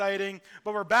exciting.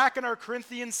 But we're back in our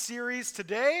Corinthians series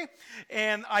today,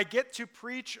 and I get to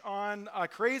preach on a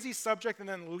crazy subject and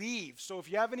then leave. So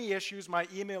if you have any issues, my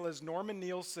email is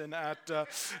normannielsen at,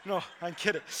 no, I'm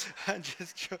kidding. I'm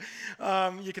just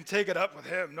you can take it up with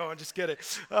him. No, I'm just kidding.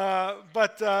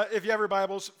 But if you have your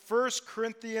Bibles, 1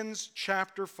 Corinthians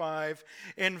chapter 5,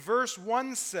 and verse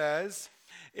 1 says,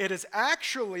 "It is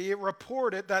actually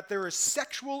reported that there is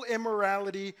sexual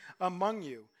immorality among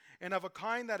you, and of a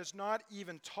kind that is not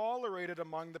even tolerated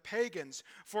among the pagans.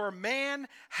 For a man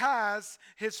has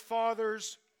his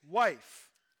father's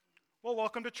wife." Well,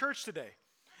 welcome to church today.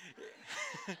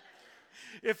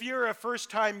 If you're a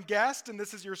first-time guest and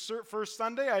this is your first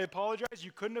Sunday, I apologize.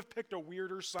 You couldn't have picked a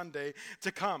weirder Sunday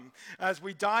to come as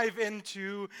we dive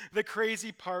into the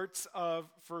crazy parts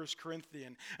of 1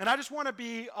 Corinthians. And I just want to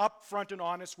be upfront and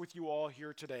honest with you all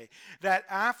here today, that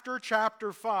after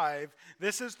chapter 5,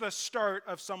 this is the start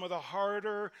of some of the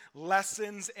harder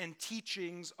lessons and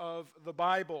teachings of the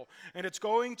Bible. And it's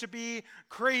going to be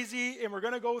crazy, and we're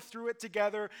going to go through it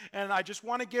together. And I just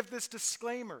want to give this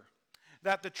disclaimer,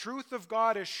 that the truth of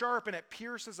God is sharp and it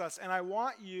pierces us. And I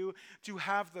want you to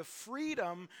have the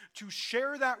freedom to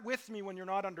share that with me when you're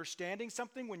not understanding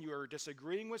something, when you are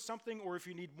disagreeing with something, or if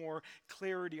you need more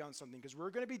clarity on something. Because we're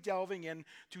going to be delving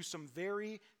into some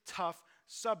very tough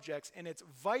subjects, and it's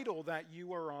vital that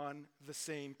you are on the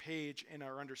same page in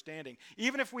our understanding.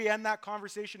 Even if we end that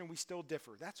conversation and we still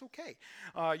differ, that's okay.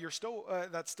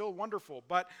 That's still wonderful.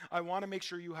 But I want to make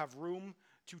sure you have room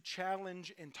to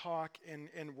challenge and talk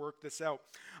and work this out.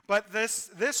 But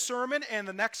this sermon and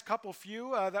the next couple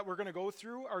few that we're going to go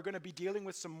through are going to be dealing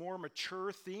with some more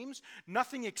mature themes.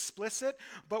 Nothing explicit,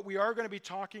 but we are going to be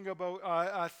talking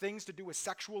about things to do with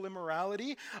sexual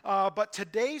immorality. But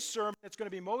today's sermon, it's going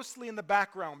to be mostly in the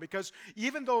background, because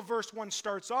even though verse 1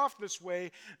 starts off this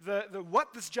way, the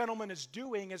what this gentleman is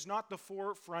doing is not the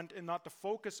forefront and not the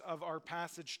focus of our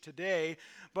passage today,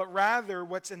 but rather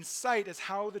what's in sight is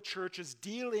how the church is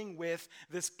dealing with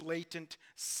this blatant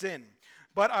sin.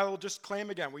 But I will just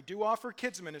claim again, we do offer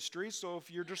kids ministry, so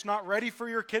if you're just not ready for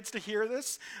your kids to hear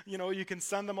this, you can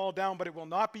send them all down, but it will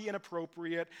not be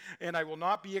inappropriate, and I will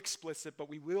not be explicit, but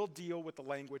we will deal with the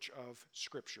language of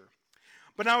Scripture.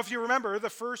 But now, if you remember, in the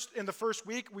first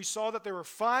week, we saw that there were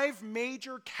 5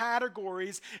 major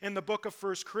categories in the book of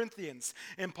 1 Corinthians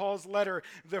in Paul's letter.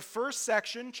 The first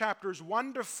section, chapters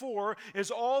 1 to 4,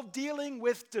 is all dealing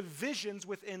with divisions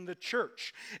within the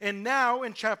church. And now,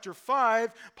 in chapter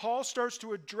 5, Paul starts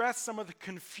to address some of the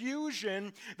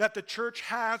confusion that the church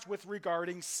has with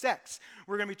regarding sex.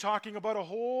 We're going to be talking about a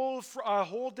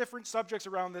whole different subjects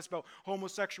around this, about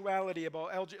homosexuality,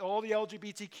 about all the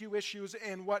LGBTQ issues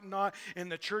and whatnot,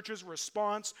 and the church's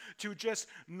response to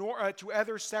to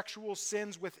other sexual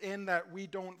sins within that we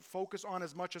don't focus on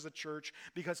as much as a church,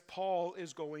 because Paul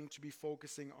is going to be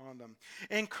focusing on them.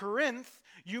 And Corinth,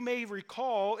 you may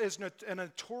recall, is a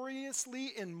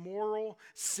notoriously immoral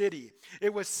city.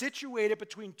 It was situated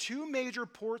between 2 major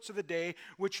ports of the day,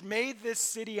 which made this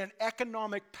city an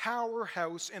economic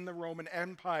powerhouse in the Roman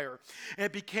Empire. And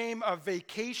it became a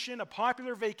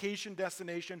popular vacation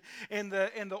destination, and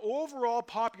the overall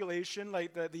population,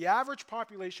 like the average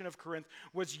population of Corinth,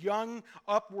 was young,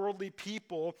 upworldly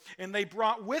people, and they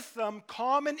brought with them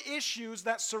common issues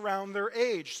that surround their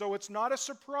age. So it's not a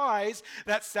surprise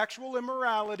that sexual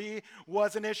immorality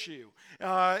was an issue.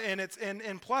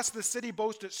 And plus, the city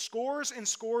boasted scores and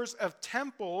scores of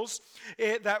temples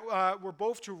that were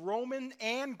both to Roman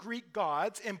and Greek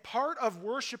gods, and part of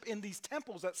worship in these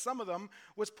temples, at some of them,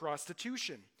 was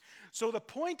prostitution. So the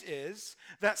point is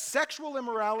that sexual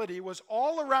immorality was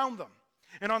all around them.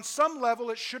 And on some level,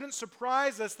 it shouldn't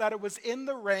surprise us that it was in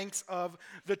the ranks of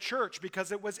the church,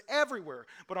 because it was everywhere.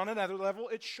 But on another level,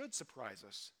 it should surprise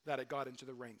us that it got into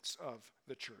the ranks of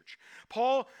the church.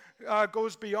 Paul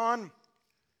goes beyond.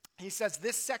 He says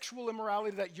this sexual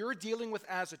immorality that you're dealing with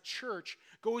as a church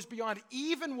goes beyond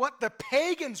even what the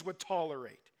pagans would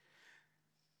tolerate.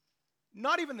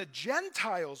 Not even the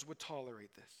Gentiles would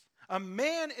tolerate this. A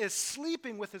man is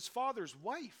sleeping with his father's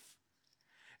wife.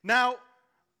 Now,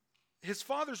 his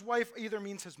father's wife either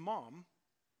means his mom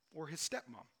or his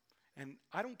stepmom. And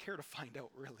I don't care to find out,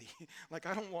 really.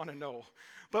 I don't want to know.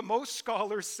 But most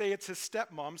scholars say it's his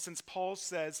stepmom, since Paul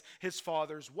says his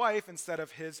father's wife instead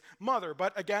of his mother.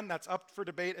 But again, that's up for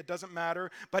debate. It doesn't matter.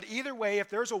 But either way, if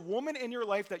there's a woman in your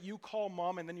life that you call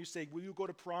mom and then you say, "Will you go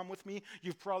to prom with me?"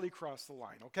 you've probably crossed the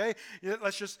line, okay?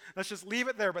 Let's just leave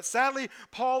it there. But sadly,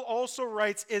 Paul also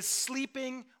writes, is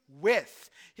sleeping with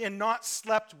and not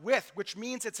slept with, which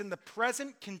means it's in the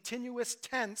present continuous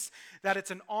tense, that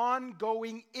it's an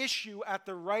ongoing issue at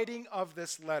the writing of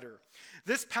this letter.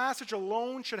 This passage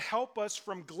alone should help us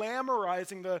from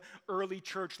glamorizing the early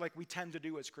church like we tend to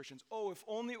do as Christians. Oh, if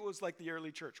only it was like the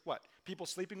early church. What? People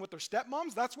sleeping with their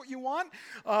stepmoms? That's what you want?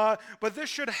 But this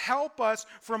should help us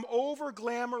from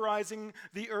over-glamorizing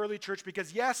the early church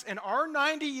because, yes, in our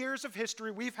 90 years of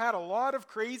history, we've had a lot of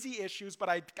crazy issues, but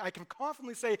I can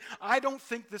confidently say I don't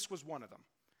think this was one of them.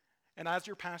 And as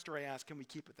your pastor, I ask, can we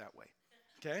keep it that way?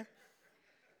 Okay?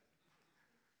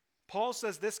 Paul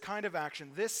says this kind of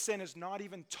action, this sin is not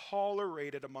even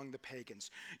tolerated among the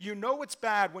pagans. You know it's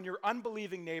bad when your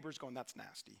unbelieving neighbor's going, that's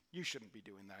nasty. You shouldn't be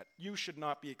doing that. You should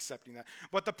not be accepting that.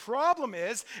 But the problem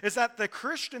is that the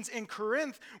Christians in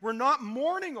Corinth were not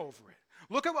mourning over it.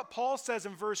 Look at what Paul says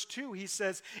in verse 2. He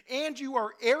says, and you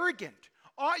are arrogant.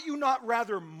 Ought you not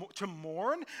rather to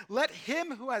mourn? Let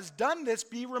him who has done this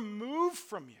be removed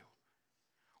from you.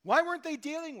 Why weren't they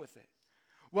dealing with it?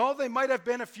 Well, they might have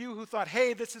been a few who thought,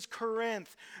 hey, this is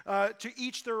Corinth, to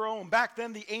each their own. Back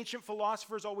then, the ancient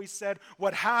philosophers always said,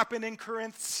 what happened in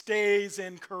Corinth stays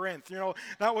in Corinth. You know,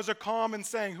 that was a common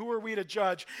saying. Who are we to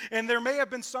judge? And there may have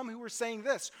been some who were saying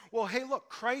this. Well, hey, look,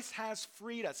 Christ has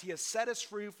freed us. He has set us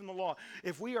free from the law.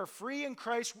 If we are free in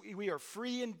Christ, we are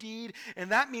free indeed.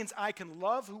 And that means I can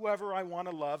love whoever I want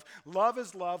to love. Love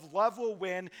is love. Love will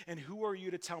win. And who are you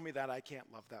to tell me that I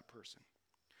can't love that person?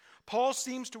 Paul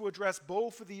seems to address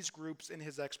both of these groups in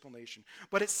his explanation.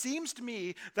 But it seems to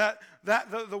me that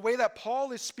the way that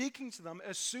Paul is speaking to them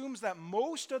assumes that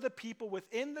most of the people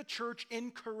within the church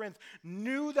in Corinth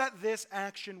knew that this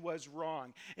action was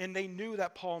wrong. And they knew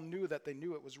that Paul knew that they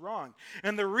knew it was wrong.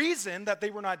 And the reason that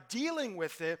they were not dealing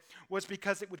with it was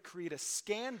because it would create a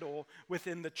scandal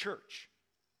within the church.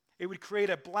 It would create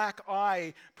a black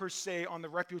eye, per se, on the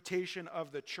reputation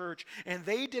of the church. And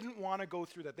they didn't want to go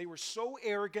through that. They were so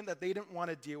arrogant that they didn't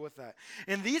want to deal with that.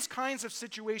 And these kinds of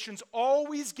situations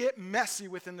always get messy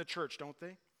within the church, don't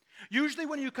they? Usually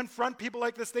when you confront people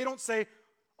like this, they don't say,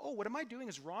 oh, what am I doing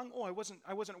is wrong? Oh, I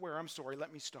wasn't aware. I'm sorry.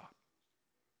 Let me stop.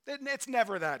 It's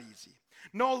never that easy.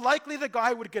 No, likely the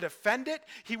guy would get offended.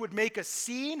 He would make a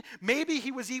scene. Maybe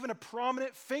he was even a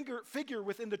prominent figure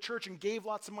within the church and gave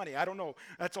lots of money. I don't know.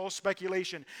 That's all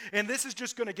speculation. And this is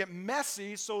just going to get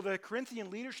messy, so the Corinthian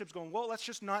leadership's going, well, let's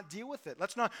just not deal with it.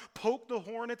 Let's not poke the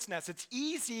hornet's nest. It's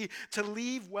easy to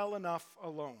leave well enough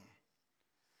alone.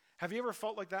 Have you ever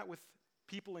felt like that with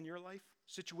people in your life,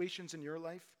 situations in your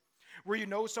life, where you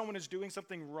know someone is doing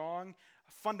something wrong,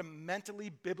 fundamentally,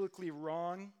 biblically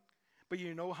wrong, but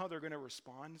you know how they're going to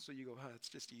respond, so you go, it's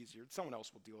just easier. Someone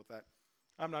else will deal with that.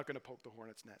 I'm not going to poke the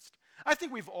hornet's nest. I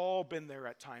think we've all been there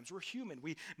at times. We're human.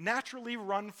 We naturally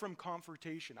run from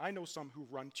confrontation. I know some who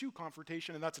run to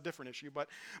confrontation, and that's a different issue.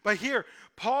 But here,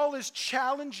 Paul is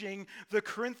challenging the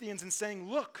Corinthians and saying,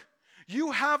 look,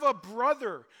 you have a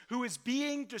brother who is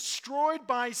being destroyed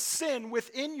by sin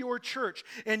within your church,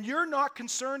 and you're not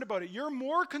concerned about it. You're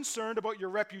more concerned about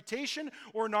your reputation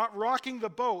or not rocking the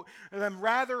boat than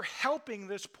rather helping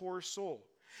this poor soul.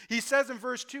 He says in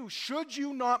verse 2, should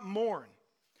you not mourn?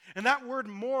 And that word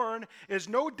mourn is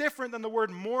no different than the word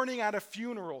mourning at a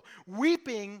funeral,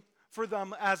 weeping for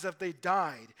them as if they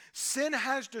died. Sin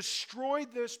has destroyed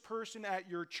this person at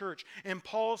your church, and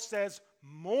Paul says,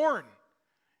 mourn.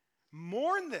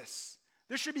 Mourn this.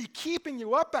 This should be keeping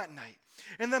you up at night.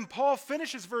 And then Paul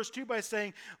finishes verse 2 by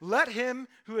saying, let him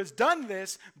who has done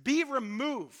this be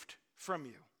removed from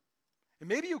you. And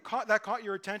maybe that caught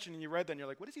your attention and you read that and you're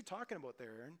like, what is he talking about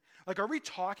there, Aaron? Like, are we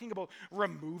talking about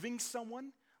removing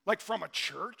someone? Like from a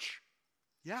church?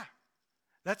 Yeah,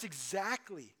 that's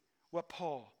exactly what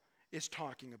Paul is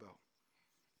talking about.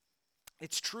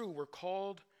 It's true, we're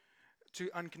called to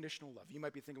unconditional love. You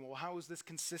might be thinking, well, how is this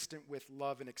consistent with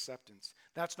love and acceptance?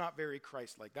 That's not very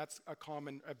Christ-like. That's a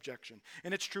common objection.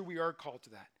 And it's true, we are called to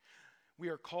that. We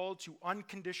are called to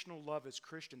unconditional love as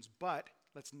Christians, but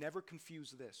let's never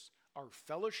confuse this. Our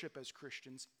fellowship as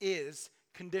Christians is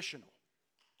conditional.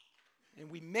 And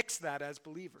we mix that as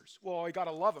believers. Well, I got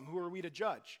to love them. Who are we to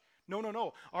judge?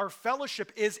 No. Our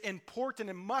fellowship is important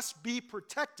and must be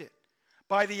protected.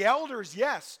 By the elders,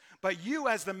 yes, but you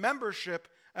as the membership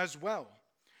as well.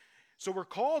 So we're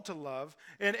called to love,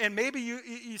 and maybe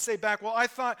you say back, well, I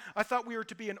thought we were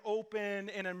to be an open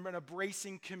and an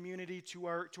embracing community to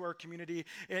our community,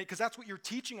 because that's what you're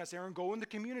teaching us, Aaron. Go in the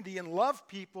community and love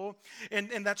people,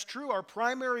 and that's true. Our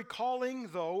primary calling,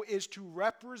 though, is to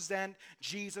represent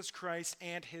Jesus Christ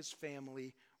and his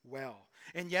family well.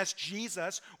 And yes,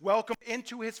 Jesus welcomed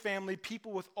into his family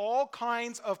people with all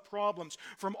kinds of problems,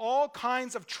 from all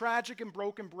kinds of tragic and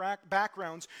broken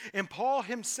backgrounds. And Paul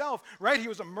himself, right, he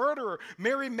was a murderer.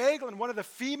 Mary Magdalene, one of the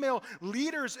female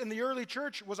leaders in the early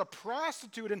church, was a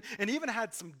prostitute and even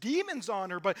had some demons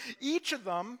on her. But each of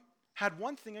them had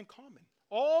one thing in common.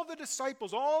 All the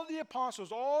disciples, all the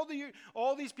apostles, all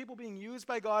these people being used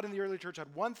by God in the early church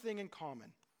had one thing in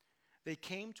common. They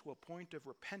came to a point of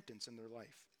repentance in their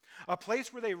life. A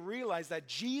place where they realized that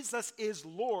Jesus is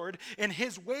Lord and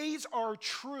his ways are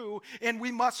true and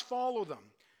we must follow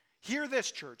them. Hear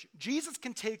this, church. Jesus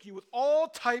can take you with all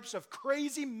types of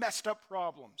crazy, messed up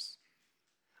problems.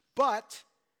 But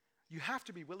you have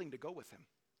to be willing to go with him.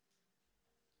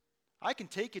 I can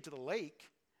take you to the lake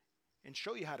and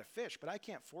show you how to fish, but I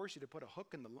can't force you to put a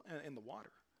hook in the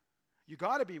water. You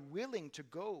got to be willing to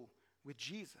go with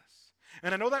Jesus.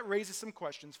 And I know that raises some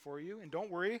questions for you, and don't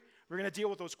worry, we're going to deal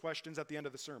with those questions at the end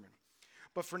of the sermon.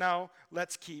 But for now,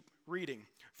 let's keep reading.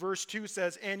 Verse 2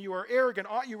 says, "And you are arrogant,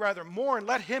 ought you rather mourn?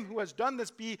 Let him who has done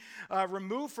this be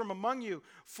removed from among you.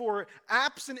 For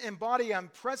absent in body I am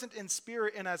present in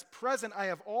spirit, and as present I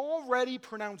have already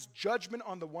pronounced judgment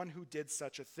on the one who did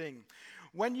such a thing.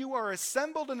 When you are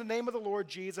assembled in the name of the Lord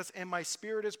Jesus, and my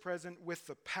spirit is present with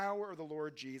the power of the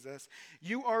Lord Jesus,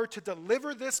 you are to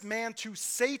deliver this man to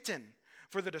Satan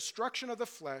for the destruction of the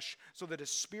flesh, so that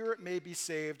his spirit may be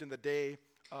saved in the day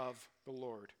of the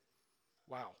Lord."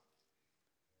 Wow.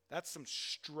 That's some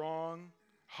strong,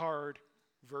 hard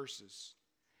verses.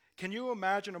 Can you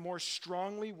imagine a more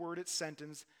strongly worded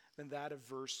sentence than that of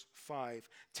verse 5,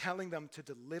 telling them to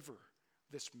deliver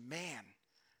this man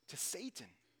to Satan?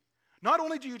 Not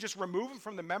only do you just remove him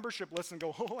from the membership list and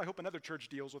go, "Oh, I hope another church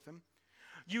deals with him,"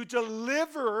 you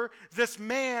deliver this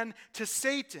man to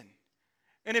Satan.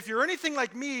 And if you're anything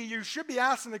like me, you should be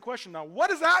asking the question, now, what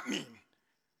does that mean?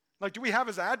 Like, do we have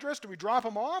his address? Do we drop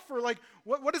him off? Or like,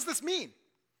 what does this mean?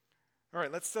 All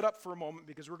right, let's sit up for a moment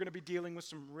because we're going to be dealing with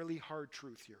some really hard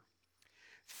truth here.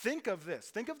 Think of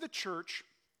this. Think of the church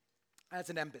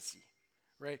as an embassy,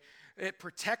 right? It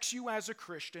protects you as a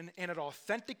Christian, and it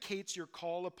authenticates your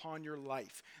call upon your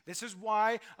life. This is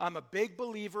why I'm a big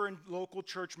believer in local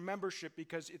church membership,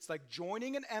 because it's like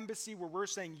joining an embassy where we're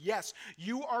saying, yes,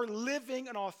 you are living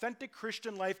an authentic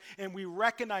Christian life, and we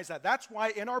recognize that. That's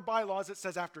why in our bylaws it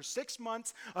says after 6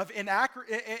 months of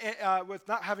with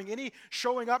not having any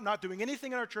showing up, not doing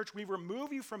anything in our church, we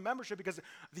remove you from membership, because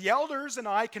the elders and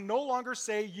I can no longer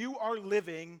say you are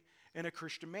living in a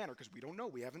Christian manner, because we don't know.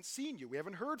 We haven't seen you. We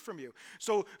haven't heard from you.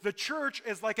 So the church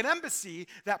is like an embassy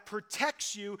that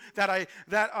protects you, that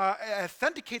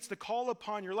authenticates the call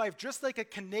upon your life, just like a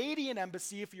Canadian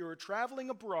embassy, if you were traveling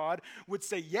abroad, would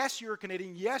say, yes, you're a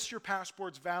Canadian, yes, your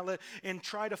passport's valid, and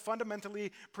try to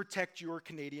fundamentally protect your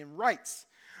Canadian rights.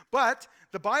 But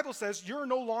the Bible says you're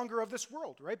no longer of this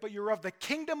world, right? But you're of the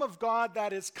kingdom of God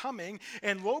that is coming,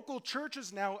 and local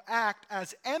churches now act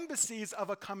as embassies of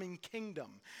a coming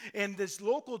kingdom. And these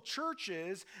local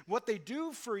churches, what they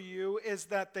do for you is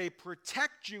that they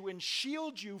protect you and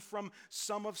shield you from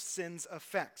some of sin's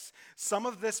effects. Some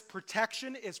of this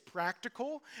protection is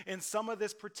practical, and some of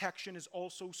this protection is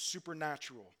also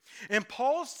supernatural. And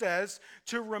Paul says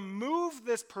to remove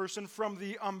this person from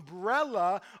the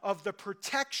umbrella of the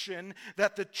protection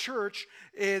that the church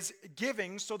is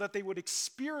giving, so that they would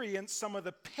experience some of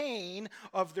the pain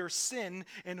of their sin,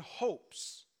 in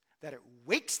hopes that it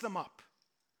wakes them up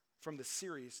from the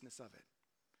seriousness of it.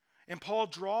 And Paul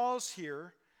draws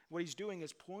here, what he's doing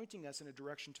is pointing us in a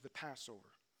direction to the Passover.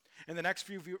 In the next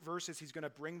few verses, he's going to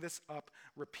bring this up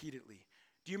repeatedly.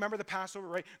 Do you remember the Passover,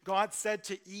 right? God said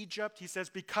to Egypt, he says,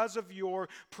 because of your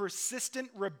persistent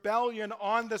rebellion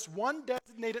on this one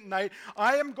designated night,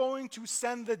 I am going to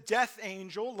send the death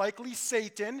angel, likely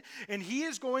Satan, and he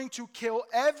is going to kill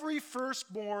every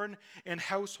firstborn in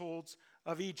households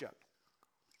of Egypt.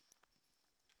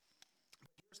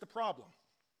 Here's the problem.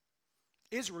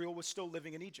 Israel was still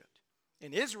living in Egypt,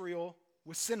 and Israel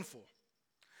was sinful.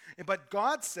 But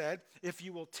God said, if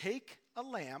you will take a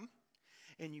lamb,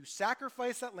 and you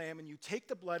sacrifice that lamb, and you take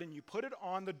the blood, and you put it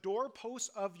on the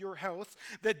doorposts of your house,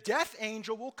 the death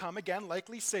angel will come, again,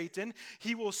 likely Satan.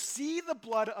 He will see the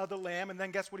blood of the lamb, and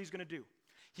then guess what he's going to do?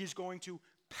 He's going to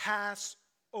pass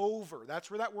over.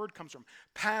 That's where that word comes from.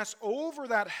 Pass over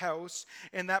that house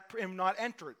and not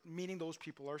enter it, meaning those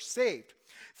people are saved.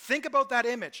 Think about that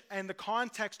image and the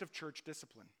context of church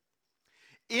discipline.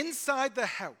 Inside the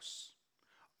house,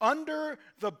 under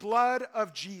the blood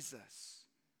of Jesus,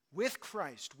 with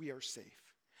Christ, we are safe.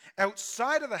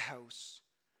 Outside of the house,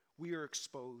 we are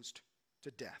exposed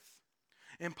to death.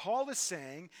 And Paul is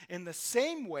saying, in the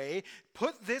same way,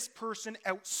 put this person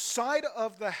outside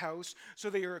of the house so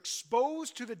they are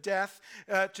exposed to the death,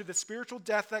 to the spiritual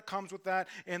death that comes with that,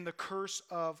 and the curse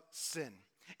of sin.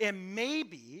 And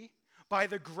maybe, by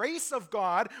the grace of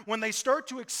God, when they start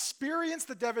to experience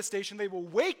the devastation, they will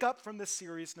wake up from the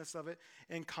seriousness of it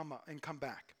and come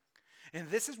back. And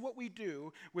this is what we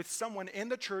do with someone in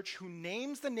the church who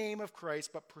names the name of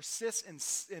Christ but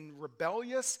persists in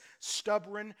rebellious,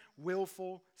 stubborn,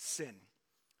 willful sin.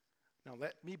 Now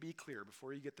let me be clear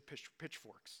before you get the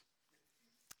pitchforks.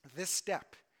 This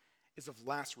step is of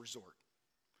last resort.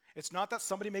 It's not that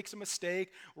somebody makes a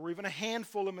mistake or even a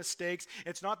handful of mistakes.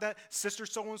 It's not that sister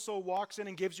so-and-so walks in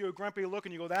and gives you a grumpy look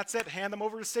and you go, that's it, hand them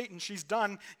over to Satan, she's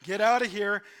done, get out of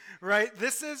here, right?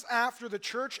 This is after the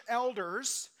church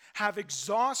elders have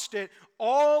exhausted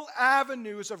all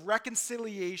avenues of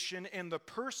reconciliation and the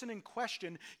person in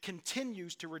question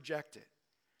continues to reject it.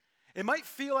 It might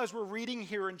feel as we're reading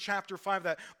here in chapter 5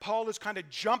 that Paul is kind of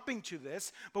jumping to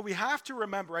this, but we have to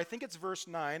remember, I think it's verse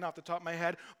 9 off the top of my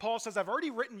head, Paul says, I've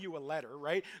already written you a letter,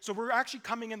 right? So we're actually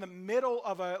coming in the middle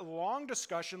of a long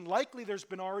discussion. Likely there's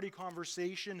been already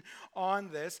conversation on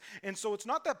this. And so it's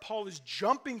not that Paul is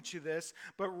jumping to this,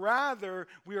 but rather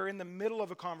we are in the middle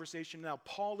of a conversation now.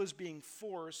 Paul is being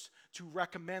forced to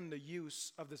recommend the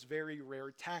use of this very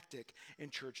rare tactic in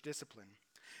church discipline.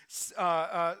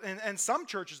 And some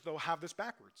churches, though, have this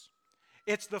backwards.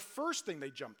 It's the first thing they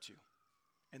jump to,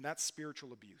 and that's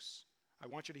spiritual abuse. I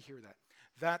want you to hear that.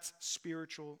 That's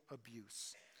spiritual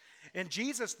abuse. And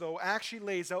Jesus, though, actually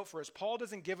lays out for us. Paul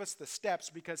doesn't give us the steps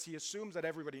because he assumes that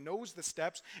everybody knows the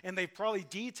steps, and they've probably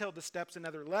detailed the steps in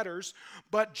other letters.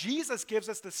 But Jesus gives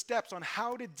us the steps on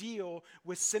how to deal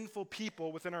with sinful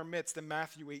people within our midst in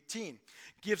Matthew 18.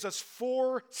 Gives us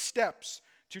 4 steps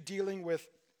to dealing with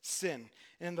sin.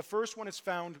 And the first one is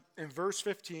found in verse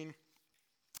 15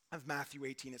 of Matthew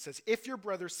 18. It says, if your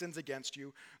brother sins against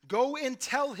you, go and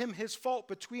tell him his fault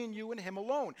between you and him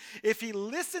alone. If he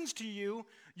listens to you,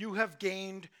 you have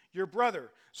gained your brother.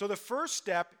 So the first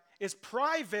step is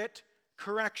private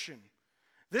correction.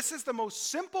 This is the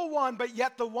most simple one, but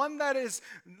yet the one that is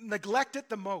neglected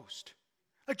the most.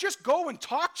 Like, just go and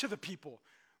talk to the people.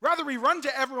 Rather, we run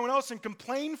to everyone else and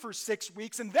complain for 6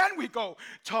 weeks, and then we go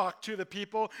talk to the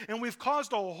people, and we've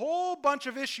caused a whole bunch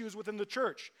of issues within the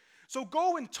church. So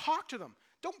go and talk to them.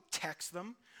 Don't text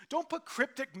them. Don't put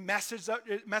cryptic messages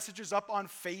up on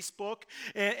Facebook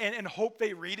and hope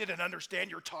they read it and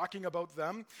understand you're talking about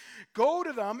them. Go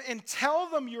to them and tell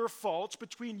them your faults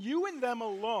between you and them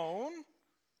alone.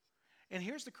 And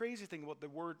here's the crazy thing about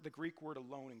the Greek word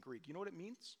alone in Greek. You know what it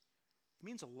means? It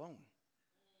means alone,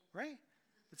 right?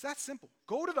 It's that simple.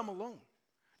 Go to them alone.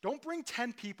 Don't bring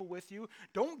 10 people with you.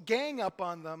 Don't gang up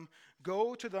on them.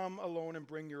 Go to them alone and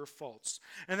bring your faults.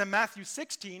 And then Matthew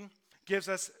 16 gives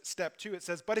us step 2. It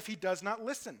says, but if he does not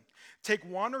listen, take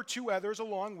 1 or 2 others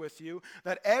along with you,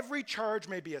 that every charge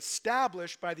may be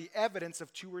established by the evidence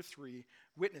of 2 or 3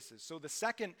 witnesses. So the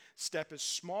second step is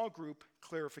small group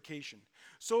clarification.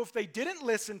 So if they didn't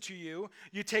listen to you,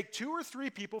 you take 2 or 3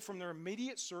 people from their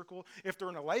immediate circle. If they're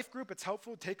in a life group, it's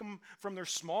helpful to take them from their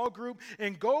small group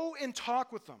and go and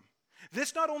talk with them.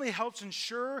 This not only helps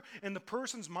ensure in the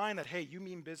person's mind that, hey, you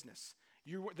mean business.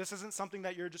 This isn't something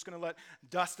that you're just going to let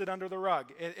dusted under the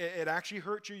rug. It actually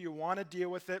hurt you. You want to deal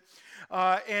with it.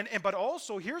 But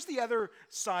also, here's the other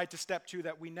side to step 2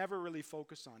 that we never really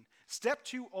focus on. Step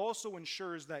 2 also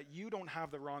ensures that you don't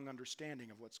have the wrong understanding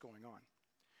of what's going on.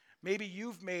 Maybe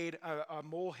you've made a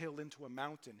molehill into a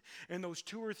mountain, and those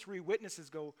 2 or 3 witnesses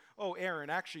go, oh,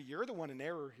 Aaron, actually, you're the one in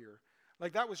error here.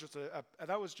 Like that was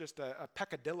just a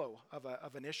peccadillo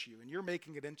of an issue, and you're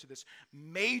making it into this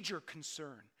major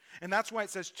concern. And that's why it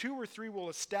says 2 or 3 will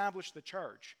establish the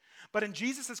charge. But in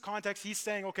Jesus' context, he's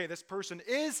saying, okay, this person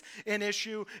is an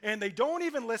issue, and they don't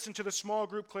even listen to the small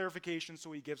group clarification,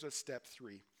 so he gives us step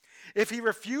 3. If he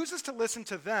refuses to listen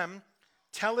to them,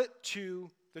 tell it to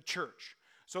the church.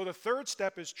 So the third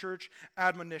step is church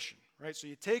admonition, right? So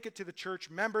you take it to the church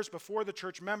members, before the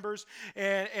church members,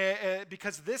 and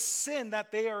because this sin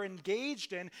that they are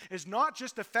engaged in is not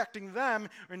just affecting them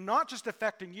or not just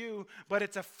affecting you, but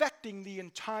it's affecting the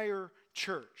entire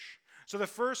church. So the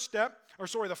fourth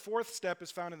step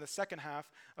is found in the second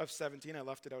half of 17. I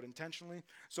left it out intentionally.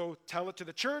 So tell it to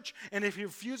the church, and if he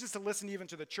refuses to listen even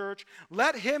to the church,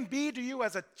 let him be to you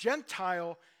as a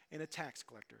Gentile and a tax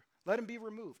collector. Let him be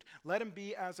removed. Let him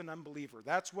be as an unbeliever.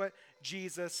 That's what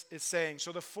Jesus is saying.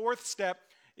 So the fourth step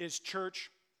is church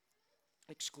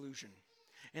exclusion.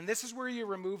 And this is where you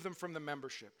remove them from the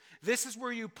membership. This is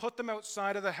where you put them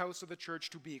outside of the house of the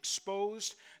church to be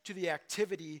exposed to the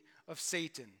activity of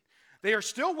Satan. They are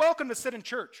still welcome to sit in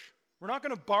church. We're not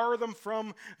going to bar them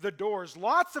from the doors.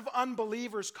 Lots of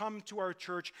unbelievers come to our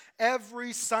church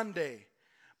every Sunday,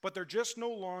 but they're just no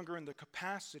longer in the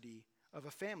capacity of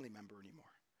a family member anymore.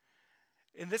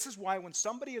 And this is why when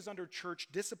somebody is under church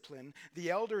discipline, the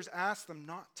elders ask them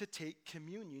not to take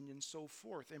communion and so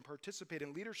forth and participate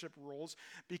in leadership roles,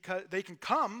 because they can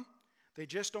come, They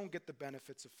just don't get the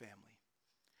benefits of family.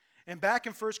 And back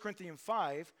in 1 Corinthians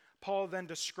 5, Paul then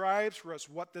describes for us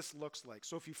what this looks like.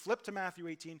 So if you flip to Matthew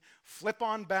 18, flip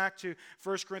on back to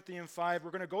 1 Corinthians 5. We're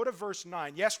going to go to verse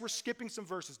 9. Yes, we're skipping some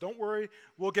verses. Don't worry,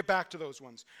 we'll get back to those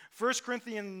ones. 1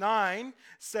 Corinthians 9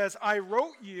 says, I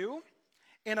wrote you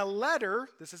in a letter,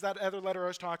 this is that other letter I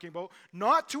was talking about,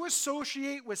 not to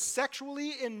associate with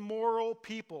sexually immoral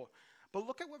people. But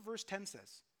look at what verse 10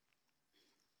 says.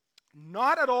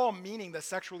 Not at all meaning the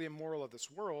sexually immoral of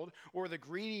this world, or the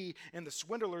greedy and the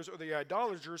swindlers or the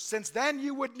idolaters, since then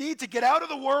you would need to get out of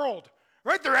the world.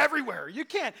 Right? They're everywhere. You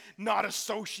can't not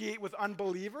associate with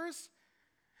unbelievers.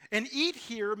 And eat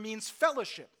here means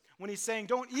fellowship. When he's saying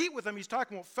don't eat with them, he's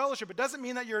talking about fellowship. It doesn't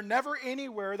mean that you're never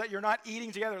anywhere that you're not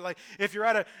eating together. Like if you're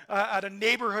at a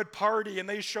neighborhood party and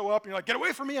they show up and you're like, get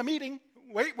away from me, I'm eating.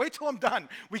 Wait till I'm done.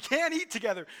 We can't eat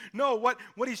together. No, what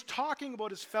he's talking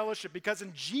about is fellowship, because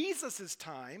in Jesus'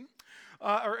 time,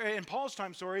 or in Paul's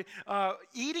time,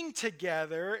 eating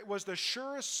together was the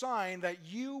surest sign that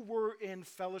you were in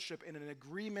fellowship, in an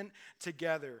agreement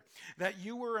together, that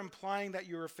you were implying that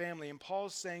you're a family. And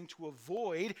Paul's saying to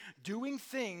avoid doing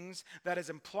things that is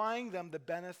implying them the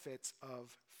benefits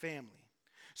of family.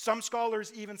 Some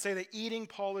scholars even say that eating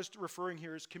Paul is referring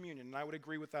here as communion, and I would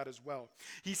agree with that as well.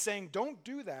 He's saying don't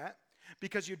do that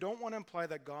because you don't want to imply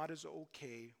that God is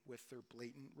okay with their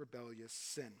blatant rebellious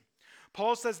sin.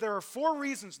 Paul says there are 4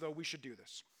 reasons, though, we should do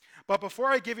this. But before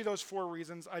I give you those 4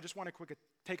 reasons, I just want to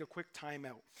take a quick time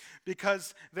out,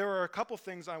 because there are a couple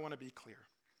things I want to be clear.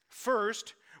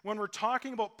 First, when we're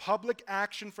talking about public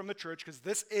action from the church, because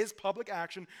this is public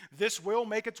action, this will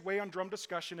make its way on Drum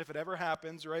Discussion if it ever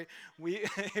happens, right?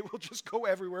 It will just go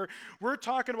everywhere. We're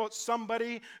talking about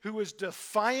somebody who is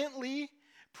defiantly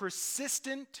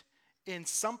persistent in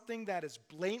something that is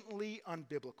blatantly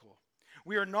unbiblical.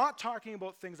 We are not talking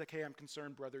about things like, hey, I'm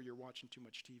concerned, brother, you're watching too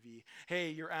much TV. Hey,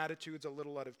 your attitude's a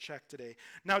little out of check today.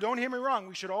 Now, don't hear me wrong.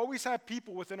 We should always have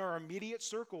people within our immediate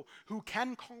circle who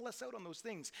can call us out on those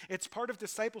things. It's part of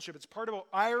discipleship. It's part of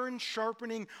iron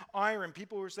sharpening iron.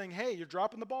 People who are saying, hey, you're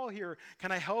dropping the ball here.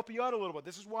 Can I help you out a little bit?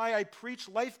 This is why I preach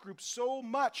life groups so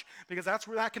much, because that's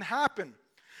where that can happen.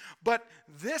 But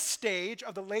this stage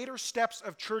of the later steps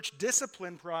of church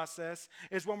discipline process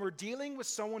is when we're dealing with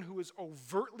someone who is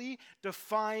overtly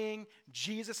defying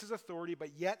Jesus' authority,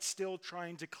 but yet still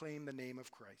trying to claim the name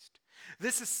of Christ.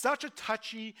 This is such a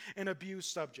touchy and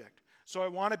abused subject. So I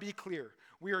want to be clear.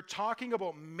 We are talking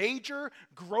about major,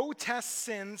 grotesque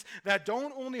sins that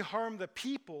don't only harm the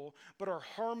people, but are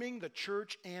harming the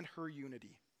church and her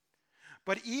unity.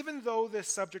 But even though this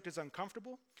subject is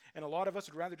uncomfortable, and a lot of us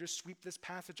would rather just sweep this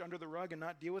passage under the rug and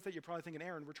not deal with it, you're probably thinking,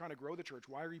 Aaron, we're trying to grow the church.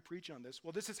 Why are you preaching on this?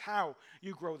 Well, this is how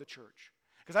you grow the church.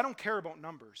 Because I don't care about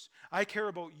numbers. I care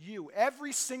about you,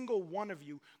 every single one of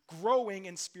you, growing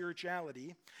in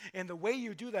spirituality. And the way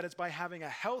you do that is by having a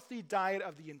healthy diet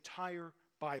of the entire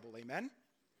Bible. Amen?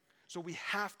 So we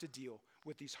have to deal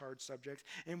with these hard subjects,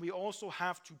 and we also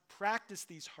have to practice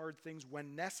these hard things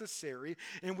when necessary,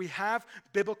 and we have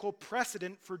biblical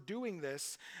precedent for doing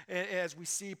this, as we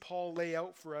see Paul lay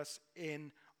out for us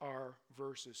in our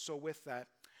verses. So with that,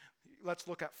 let's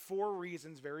look at 4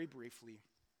 reasons very briefly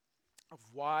of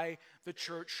why the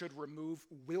church should remove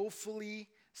willfully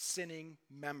sinning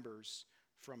members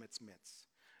from its midst.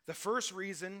 The first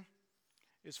reason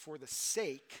is for the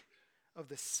sake of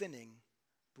the sinning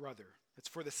brother. It's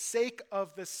for the sake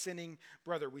of the sinning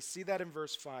brother. We see that in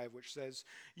verse 5, which says,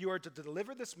 you are to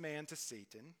deliver this man to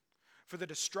Satan for the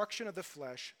destruction of the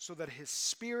flesh, so that his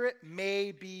spirit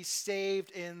may be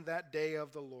saved in that day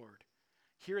of the Lord.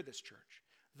 Hear this, church.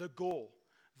 The goal,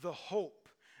 the hope,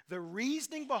 the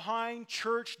reasoning behind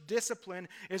church discipline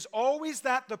is always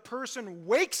that the person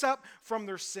wakes up from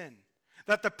their sin.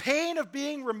 That the pain of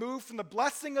being removed from the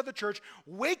blessing of the church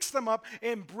wakes them up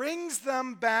and brings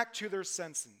them back to their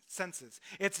senses.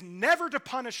 It's never to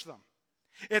punish them.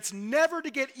 It's never to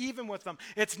get even with them.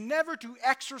 It's never to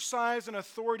exercise an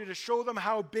authority to show them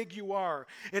how big you are.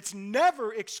 It's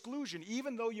never exclusion,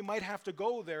 even though you might have to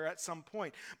go there at some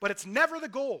point. But it's never the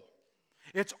goal.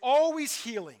 It's always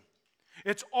healing.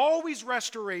 It's always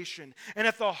restoration. And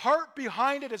if the heart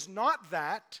behind it is not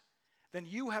that, then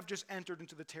you have just entered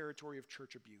into the territory of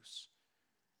church abuse.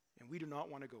 And we do not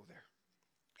want to go there.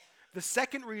 The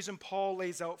second reason Paul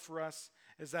lays out for us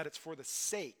is that it's for the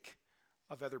sake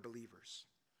of other believers.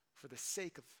 For the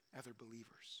sake of other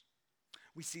believers.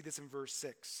 We see this in verse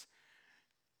 6.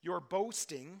 Your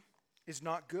boasting is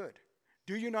not good.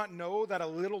 Do you not know that a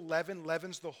little leaven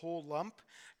leavens the whole lump?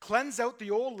 Cleanse out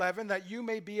the old leaven, that you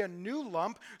may be a new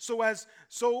lump, as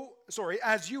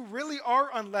you really are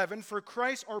unleavened, for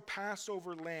Christ our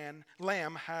Passover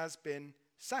lamb has been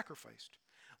sacrificed.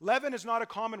 Leaven is not a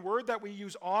common word that we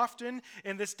use often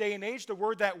in this day and age. The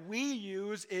word that we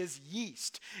use is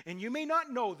yeast. And you may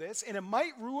not know this, and it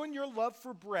might ruin your love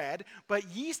for bread,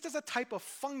 but yeast is a type of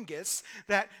fungus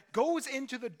that goes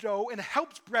into the dough and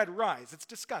helps bread rise. It's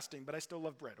disgusting, but I still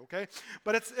love bread, okay?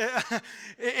 But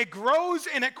it grows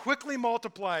and it quickly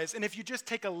multiplies. And if you just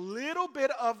take a little bit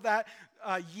of that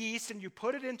yeast and you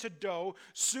put it into dough,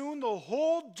 soon the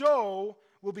whole dough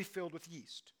will be filled with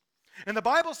yeast. And the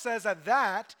Bible says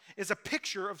that is a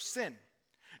picture of sin.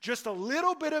 Just a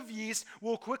little bit of yeast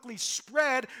will quickly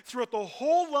spread throughout the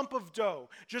whole lump of dough.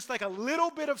 Just like a little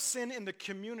bit of sin in the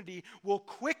community will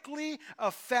quickly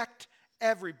affect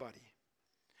everybody.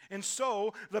 And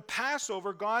so, the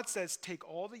Passover, God says, take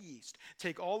all the yeast,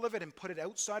 take all of it and put it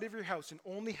outside of your house and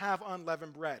only have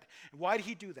unleavened bread. And why did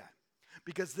he do that?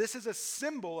 Because this is a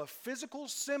symbol, a physical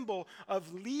symbol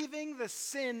of leaving the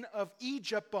sin of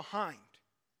Egypt behind.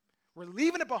 We're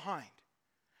leaving it behind.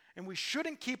 And we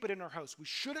shouldn't keep it in our house. We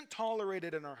shouldn't tolerate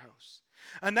it in our house.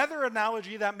 Another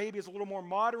analogy that maybe is a little more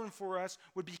modern for us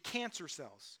would be cancer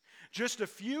cells. Just a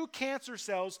few cancer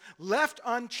cells left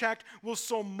unchecked will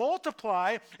so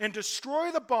multiply and destroy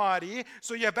the body,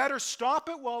 so you better stop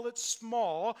it while it's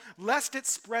small, lest it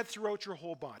spread throughout your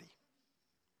whole body.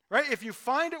 Right? If you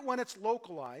find it when it's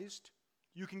localized,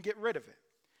 you can get rid of it.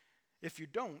 If you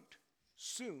don't,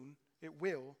 soon it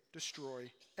will destroy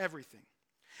everything.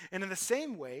 And in the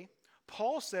same way,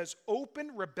 Paul says open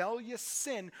rebellious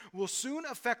sin will soon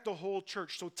affect the whole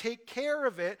church. So take care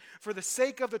of it for the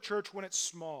sake of the church when it's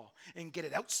small and get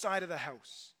it outside of the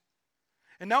house.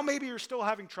 And now maybe you're still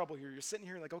having trouble here. You're sitting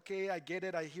here like, okay, I get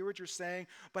it. I hear what you're saying.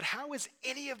 But how is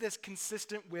any of this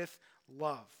consistent with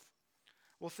love?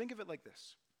 Well, think of it like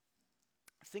this.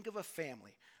 Think of a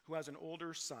family who has an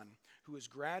older son who has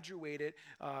graduated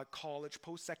college,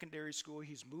 post-secondary school.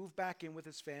 He's moved back in with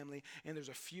his family, and there's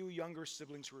a few younger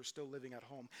siblings who are still living at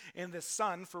home. And the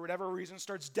son, for whatever reason,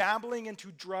 starts dabbling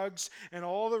into drugs and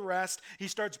all the rest. He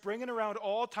starts bringing around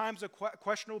all kinds of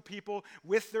questionable people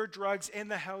with their drugs in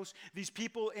the house. These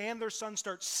people and their son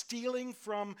start stealing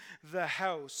from the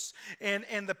house.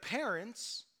 And the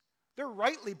parents, they're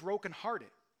rightly brokenhearted.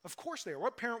 Of course they are.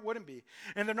 What parent wouldn't be?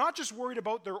 And they're not just worried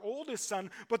about their oldest son,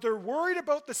 but they're worried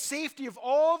about the safety of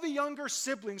all the younger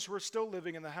siblings who are still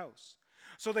living in the house.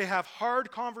 So they have hard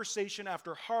conversation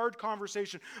after hard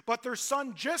conversation, but their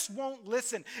son just won't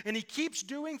listen, and he keeps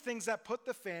doing things that put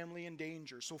the family in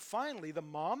danger. So finally, the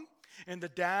mom and the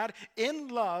dad, in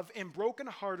love and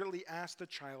brokenheartedly, ask the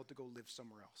child to go live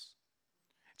somewhere else.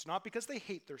 It's not because they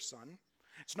hate their son.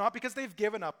 It's not because they've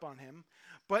given up on him,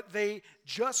 but they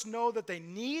just know that they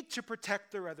need to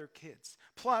protect their other kids.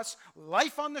 Plus,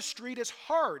 life on the street is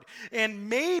hard, and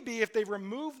maybe if they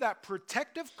remove that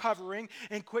protective covering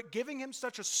and quit giving him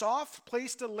such a soft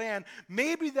place to land,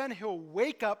 maybe then he'll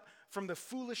wake up from the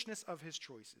foolishness of his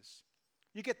choices.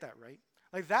 You get that, right?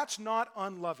 Like, that's not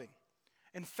unloving.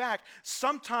 In fact,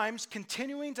 sometimes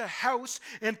continuing to house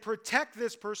and protect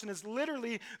this person is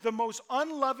literally the most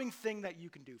unloving thing that you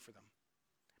can do for them,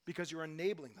 because you're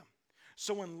enabling them.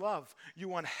 So in love, you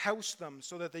unhouse them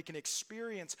so that they can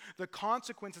experience the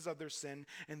consequences of their sin,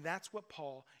 and that's what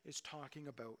Paul is talking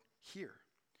about here.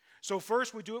 So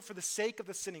first, we do it for the sake of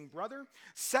the sinning brother.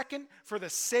 Second, for the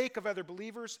sake of other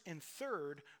believers. And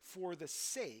third, for the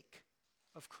sake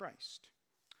of Christ.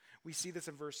 We see this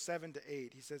in verse 7 to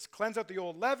 8. He says, cleanse out the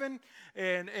old leaven,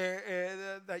 and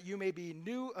that you may be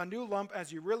a new lump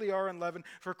as you really are unleavened.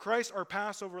 For Christ, our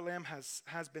Passover lamb,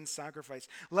 has been sacrificed.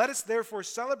 Let us therefore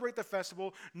celebrate the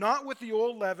festival, not with the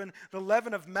old leaven, the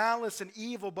leaven of malice and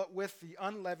evil, but with the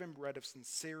unleavened bread of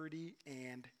sincerity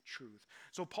and truth.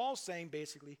 So Paul's saying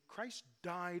basically, Christ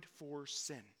died for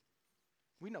sin.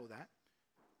 We know that.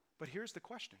 But here's the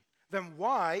question. Then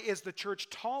why is the church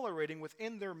tolerating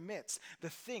within their midst the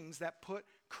things that put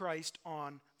Christ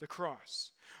on the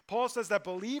cross? Paul says that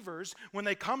believers, when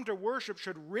they come to worship,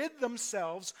 should rid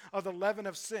themselves of the leaven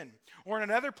of sin. Or in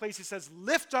another place, he says,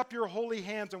 lift up your holy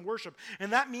hands and worship.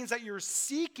 And that means that you're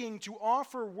seeking to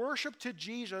offer worship to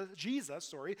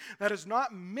Jesus, that is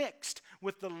not mixed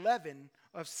with the leaven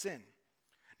of sin.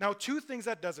 Now, two things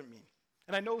that doesn't mean.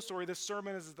 And I know, this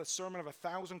sermon is the sermon of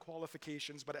 1,000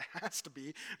 qualifications, but it has to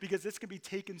be, because this can be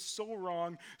taken so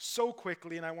wrong so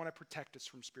quickly, and I want to protect us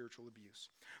from spiritual abuse.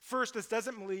 First, this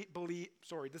doesn't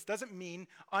mean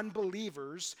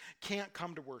unbelievers can't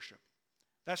come to worship.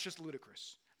 That's just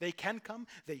ludicrous. They can come,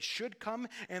 they should come,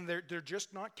 and they're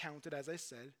just not counted, as I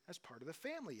said, as part of the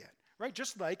family yet, right?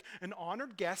 Just like an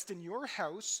honored guest in your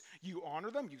house, you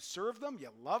honor them, you serve them, you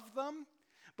love them.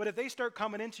 But if they start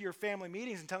coming into your family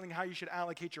meetings and telling you how you should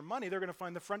allocate your money, they're going to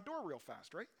find the front door real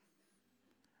fast, right?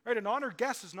 Right? An honored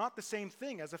guest is not the same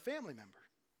thing as a family member.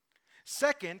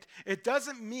 Second, it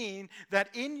doesn't mean that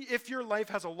if your life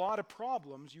has a lot of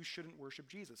problems, you shouldn't worship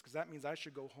Jesus, because that means I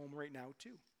should go home right now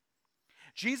too.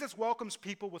 Jesus welcomes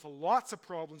people with lots of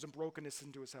problems and brokenness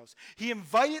into his house. He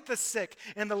invited the sick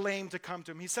and the lame to come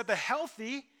to him. He said the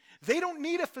healthy, they don't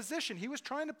need a physician. He was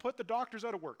trying to put the doctors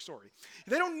out of work, sorry.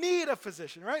 They don't need a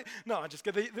physician, right? No, I'm just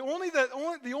kidding. Only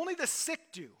the sick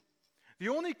do. The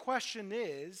only question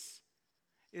is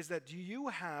that do you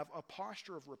have a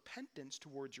posture of repentance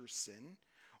towards your sin,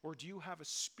 or do you have a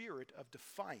spirit of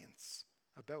defiance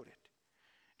about it?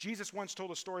 Jesus once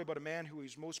told a story about a man who he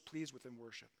was most pleased with in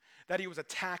worship, that he was a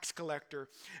tax collector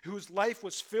whose life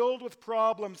was filled with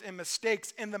problems and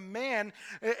mistakes, and the man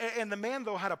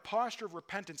though had a posture of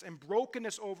repentance and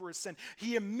brokenness over his sin.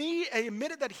 He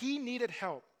admitted that he needed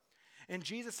help. And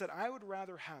Jesus said, I would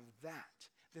rather have that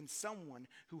than someone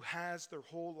who has their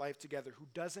whole life together, who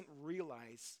doesn't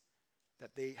realize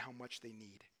that how much they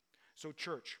need. So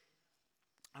church,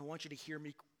 I want you to hear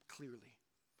me clearly.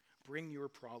 Bring your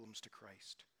problems to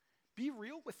Christ. Be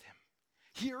real with him.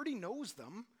 He already knows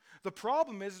them. The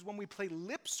problem is when we play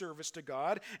lip service to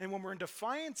God and when we're in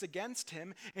defiance against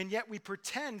him, and yet we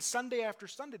pretend Sunday after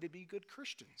Sunday to be good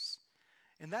Christians.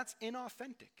 And that's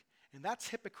inauthentic, and that's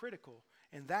hypocritical,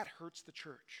 and that hurts the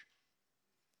church.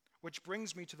 Which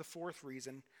brings me to the fourth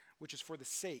reason, which is for the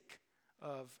sake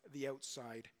of the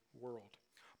outside world.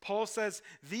 Paul says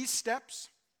these steps,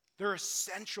 they're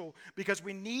essential because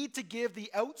we need to give the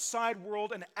outside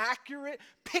world an accurate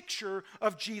picture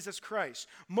of Jesus Christ.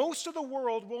 Most of the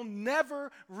world will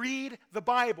never read the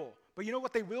Bible, but you know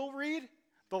what they will read?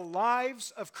 The lives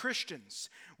of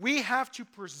Christians. We have to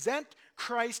present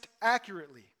Christ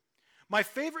accurately. My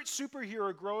favorite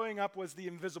superhero growing up was the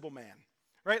Invisible Man.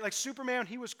 Right? Like Superman,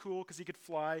 he was cool because he could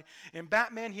fly. And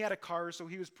Batman, he had a car, so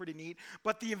he was pretty neat.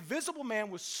 But the Invisible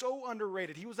Man was so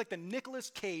underrated. He was like the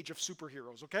Nicolas Cage of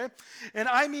superheroes, okay? And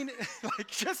I mean, like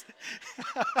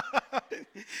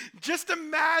just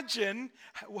imagine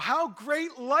how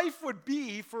great life would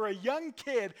be for a young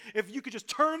kid if you could just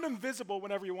turn invisible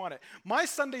whenever you want it. My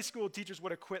Sunday school teachers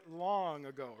would have quit long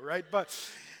ago, right?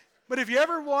 But if you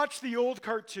ever watch the old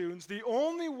cartoons, the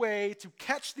only way to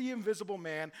catch the Invisible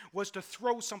Man was to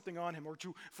throw something on him or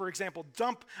to, for example,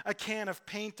 dump a can of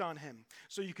paint on him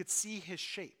so you could see his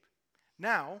shape.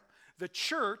 Now, the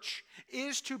church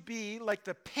is to be like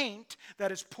the paint that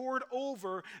is poured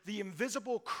over the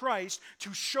invisible Christ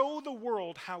to show the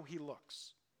world how he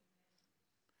looks.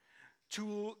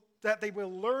 That they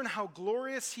will learn how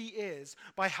glorious he is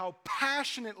by how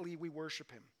passionately we worship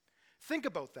him. Think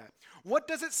about that. What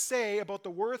does it say about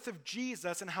the worth of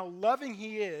Jesus and how loving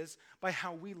he is by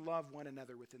how we love one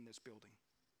another within this building?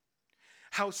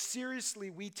 How seriously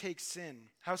we take sin,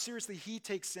 how seriously he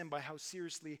takes sin by how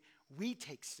seriously we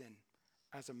take sin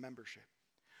as a membership.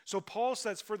 So Paul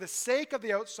says, for the sake of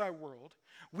the outside world,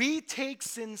 we take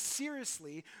sin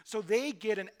seriously so they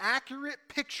get an accurate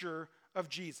picture of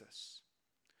Jesus.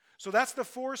 So that's the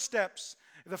four steps.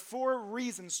 The four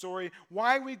reasons,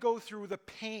 why we go through the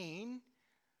pain,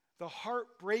 the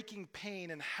heartbreaking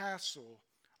pain and hassle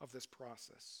of this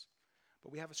process.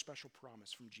 But we have a special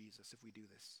promise from Jesus if we do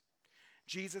this.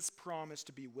 Jesus promised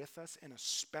to be with us in a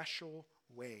special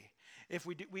way. If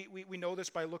we know this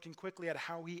by looking quickly at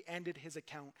how he ended his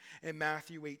account in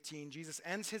Matthew 18. Jesus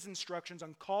ends his instructions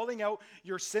on calling out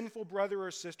your sinful brother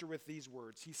or sister with these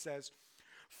words. He says,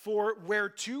 for where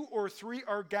 2 or 3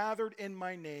 are gathered in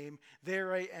my name,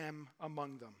 there I am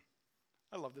among them.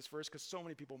 I love this verse because so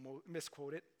many people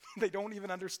misquote it. They don't even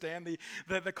understand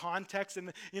the context.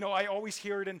 And, I always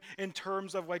hear it in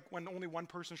terms of like when only one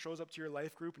person shows up to your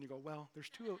life group and you go, well, there's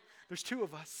two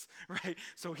of us, right?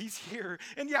 So he's here.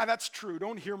 And yeah, that's true.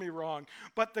 Don't hear me wrong.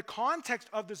 But the context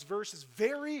of this verse is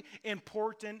very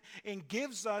important and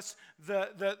gives us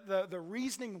the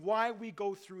reasoning why we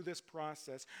go through this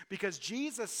process. Because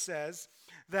Jesus says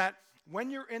that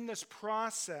when you're in this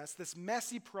process, this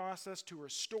messy process to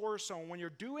restore someone, when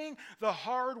you're doing the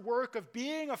hard work of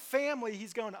being a family,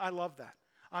 he's going, I love that.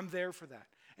 I'm there for that.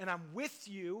 And I'm with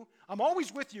you. I'm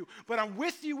always with you, but I'm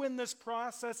with you in this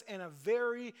process in a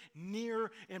very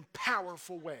near and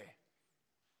powerful way.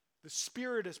 The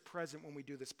Spirit is present when we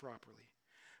do this properly.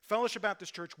 Fellowship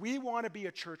Baptist Church, we want to be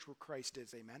a church where Christ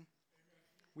is, amen?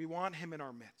 We want him in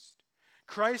our midst.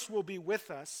 Christ will be with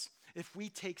us if we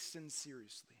take sin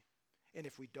seriously. And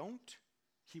if we don't,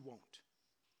 he won't.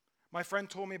 My friend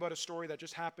told me about a story that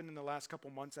just happened in the last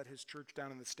couple months at his church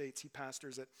down in the States. He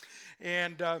pastors it.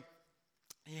 And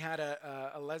he had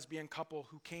a lesbian couple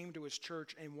who came to his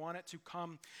church and wanted to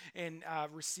come and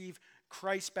receive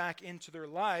Christ back into their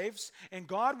lives. And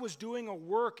God was doing a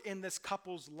work in this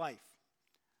couple's life.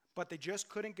 But they just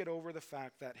couldn't get over the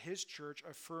fact that his church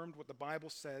affirmed what the Bible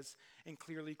says and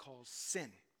clearly calls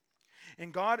sin.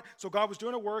 And God was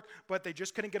doing a work, but they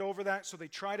just couldn't get over that, so they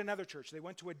tried another church. They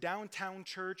went to a downtown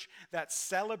church that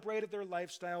celebrated their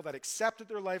lifestyle, that accepted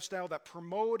their lifestyle, that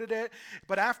promoted it.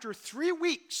 But after 3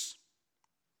 weeks,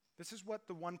 this is what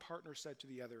the one partner said to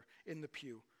the other in the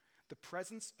pew: the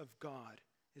presence of God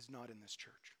is not in this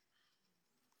church.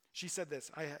 She said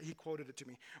this, he quoted it to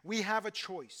me: "We have a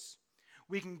choice.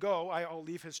 We can go," I'll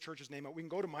leave his church's name out, "we can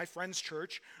go to my friend's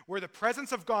church where the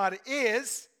presence of God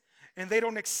is, and they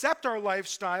don't accept our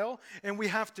lifestyle, and we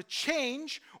have to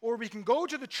change, or we can go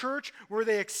to the church where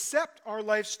they accept our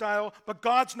lifestyle, but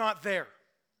God's not there."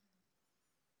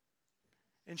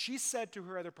 And she said to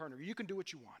her other partner, "You can do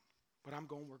what you want, but I'm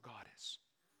going where God is."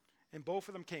 And both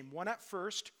of them came, one at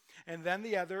first, and then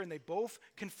the other, and they both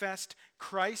confessed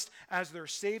Christ as their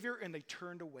Savior, and they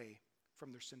turned away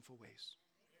from their sinful ways.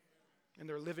 And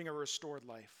they're living a restored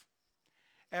life.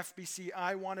 FBC,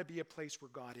 I want to be a place where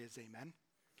God is, amen?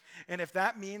 And if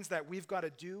that means that we've got to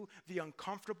do the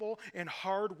uncomfortable and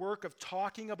hard work of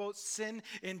talking about sin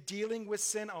and dealing with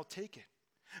sin, I'll take it.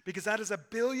 Because that is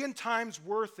 1,000,000,000 times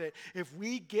worth it if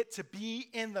we get to be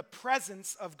in the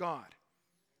presence of God.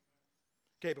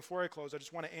 Okay, before I close, I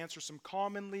just want to answer some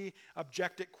commonly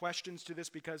objected questions to this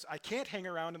because I can't hang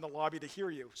around in the lobby to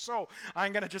hear you. So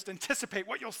I'm going to just anticipate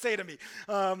what you'll say to me.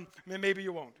 Maybe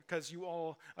you won't, because you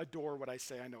all adore what I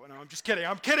say. I know. No, I'm just kidding.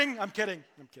 I'm kidding.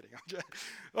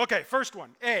 Okay, first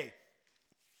one. A.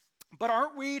 But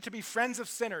aren't we to be friends of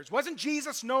sinners? Wasn't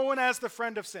Jesus known as the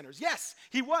friend of sinners? Yes,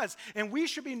 he was. And we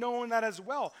should be knowing that as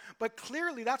well. But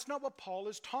clearly, that's not what Paul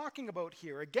is talking about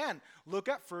here. Again, look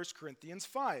at 1 Corinthians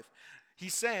 5.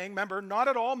 He's saying, remember, not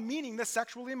at all meaning the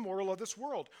sexually immoral of this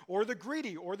world, or the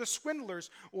greedy, or the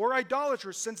swindlers, or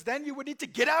idolaters, since then you would need to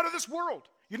get out of this world.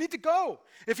 You need to go.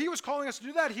 If he was calling us to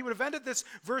do that, he would have ended this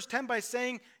verse 10 by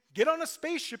saying, get on a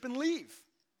spaceship and leave.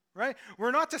 Right?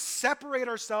 We're not to separate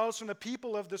ourselves from the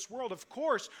people of this world. Of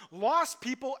course, lost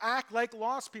people act like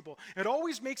lost people. It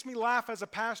always makes me laugh as a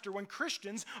pastor when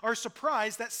Christians are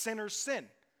surprised that sinners sin.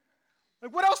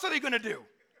 Like, what else are they going to do?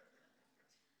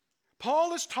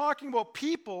 Paul is talking about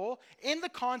people in the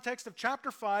context of chapter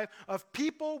 5 of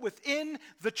people within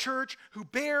the church who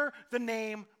bear the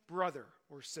name brother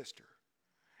or sister.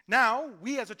 Now,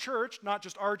 we as a church, not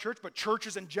just our church, but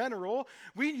churches in general,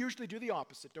 we usually do the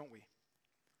opposite, don't we?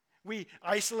 We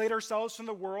isolate ourselves from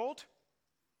the world,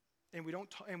 and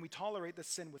we tolerate the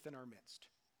sin within our midst.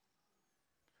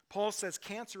 Paul says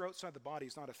cancer outside the body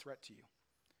is not a threat to you,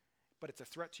 but it's a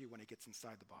threat to you when it gets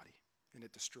inside the body, and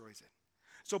it destroys it.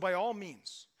 So by all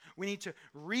means, we need to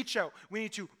reach out. We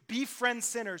need to befriend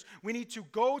sinners. We need to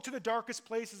go to the darkest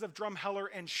places of Drumheller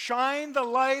and shine the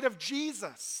light of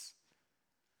Jesus.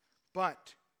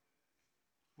 But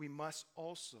we must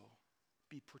also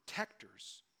be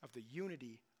protectors of the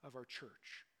unity of our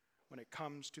church when it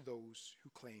comes to those who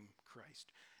claim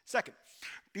Christ. Second,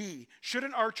 B,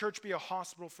 shouldn't our church be a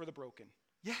hospital for the broken?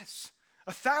 Yes.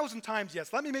 1,000 times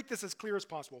yes. Let me make this as clear as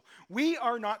possible. We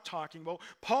are not talking about,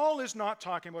 Paul is not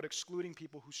talking about excluding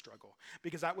people who struggle,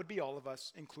 because that would be all of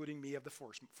us, including me of the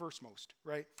firstmost,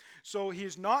 right? So he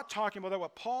is not talking about that.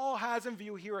 What Paul has in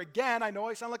view here, again, I know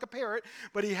I sound like a parrot,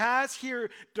 but he has here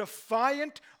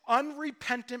defiant,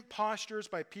 unrepentant postures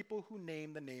by people who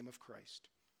name the name of Christ.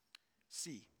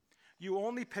 C, you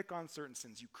only pick on certain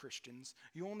sins, you Christians.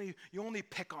 You only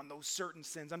pick on those certain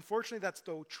sins. Unfortunately, that's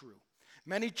though true.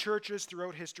 Many churches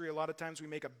throughout history, a lot of times we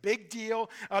make a big deal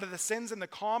out of the sins in the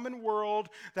common world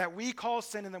that we call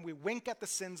sin, and then we wink at the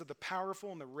sins of the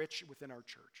powerful and the rich within our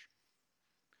church.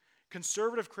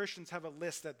 Conservative Christians have a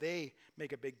list that they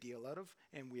make a big deal out of,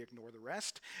 and we ignore the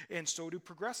rest. And so do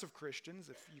progressive Christians,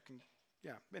 if you can,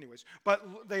 anyways. But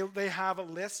they have a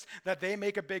list that they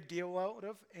make a big deal out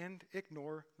of and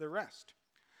ignore the rest.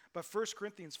 But 1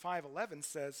 Corinthians 5:11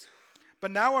 says, but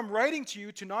now I'm writing to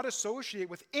you to not associate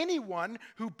with anyone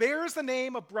who bears the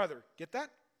name of brother. Get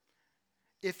that?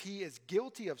 If he is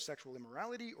guilty of sexual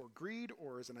immorality or greed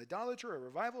or is an idolater or a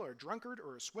revival or a drunkard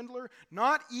or a swindler,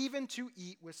 not even to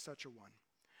eat with such a one.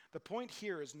 The point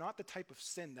here is not the type of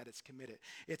sin that is committed.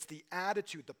 It's the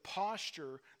attitude, the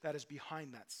posture that is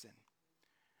behind that sin.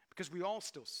 Because we all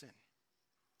still sin.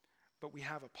 But we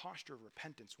have a posture of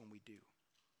repentance when we do.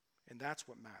 And that's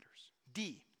what matters.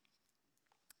 D.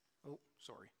 Oh,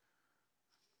 sorry.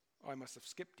 Oh, I must have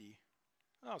skipped D.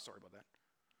 Oh, sorry about that.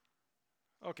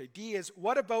 Okay, D is,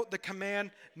 what about the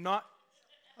command not...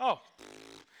 Oh,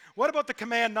 what about the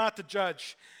command not to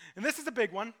judge? And this is a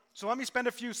big one, so let me spend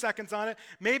a few seconds on it.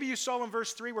 Maybe you saw in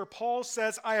verse 3 where Paul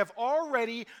says, I have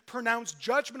already pronounced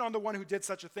judgment on the one who did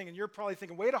such a thing. And you're probably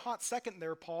thinking, wait a hot second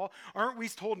there, Paul. Aren't we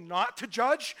told not to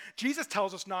judge? Jesus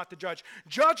tells us not to judge.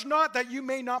 Judge not that you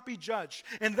may not be judged.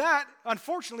 And that,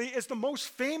 unfortunately, is the most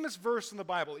famous verse in the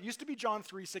Bible. It used to be John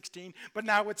 3:16, but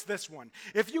now it's this one.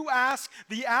 If you ask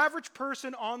the average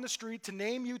person on the street to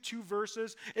name you two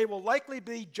verses, it will likely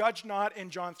be judge not in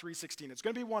John 3:16. It's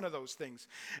going to be one of those things.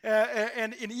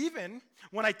 And even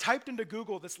when I typed into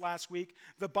Google this last week,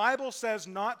 the Bible says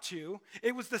not to.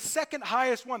 It was the second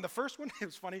highest one. The first one, it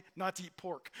was funny, not to eat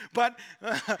pork. But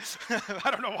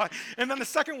I don't know why. And then the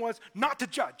second was not to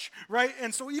judge, right?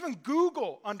 And so even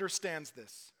Google understands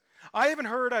this. I even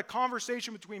heard a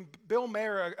conversation between Bill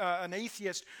Maher, an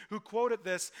atheist, who quoted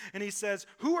this, and he says,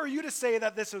 who are you to say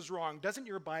that this is wrong? Doesn't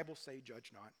your Bible say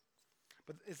judge not?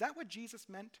 But is that what Jesus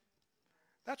meant?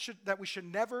 That we should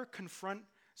never confront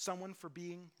someone for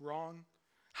being wrong?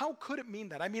 How could it mean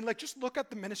that? I mean, just look at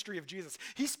the ministry of Jesus.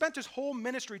 He spent his whole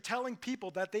ministry telling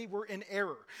people that they were in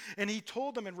error, and he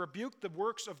told them and rebuked the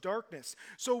works of darkness.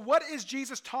 So what is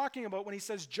Jesus talking about when he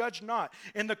says judge not?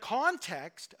 In the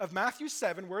context of Matthew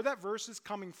 7, where that verse is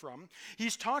coming from,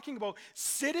 he's talking about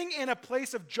sitting in a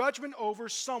place of judgment over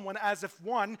someone as if,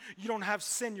 one, you don't have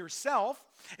sin yourself,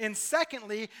 and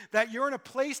secondly, that you're in a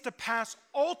place to pass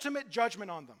ultimate judgment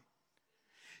on them.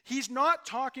 He's not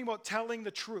talking about telling the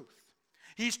truth.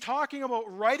 He's talking about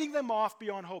writing them off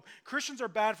beyond hope. Christians are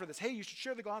bad for this. Hey, you should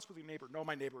share the gospel with your neighbor. No,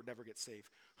 my neighbor would never get saved.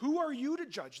 Who are you to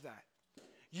judge that?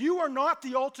 You are not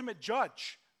the ultimate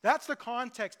judge. That's the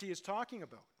context he is talking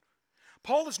about.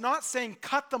 Paul is not saying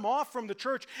cut them off from the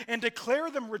church and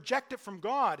declare them rejected from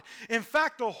God. In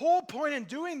fact, the whole point in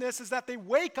doing this is that they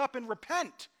wake up and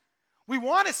repent. We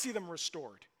want to see them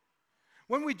restored.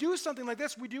 When we do something like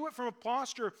this, we do it from a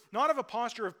posture, not of a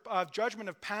posture of judgment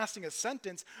of passing a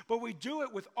sentence, but we do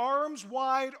it with arms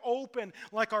wide open,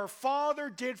 like our Father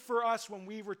did for us when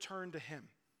we returned to him.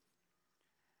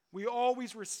 We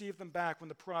always receive them back when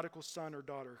the prodigal son or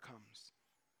daughter comes.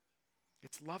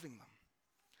 It's loving them.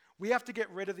 We have to get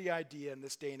rid of the idea in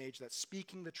this day and age that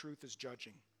speaking the truth is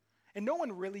judging. And no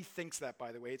one really thinks that,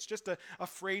 by the way. It's just a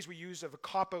phrase we use of a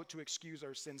cop-out to excuse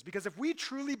our sins. Because if we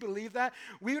truly believe that,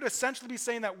 we would essentially be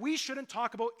saying that we shouldn't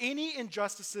talk about any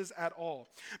injustices at all.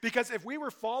 Because if we were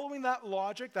following that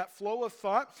logic, that flow of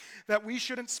thought, that we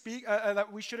shouldn't speak,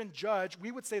 that we shouldn't judge,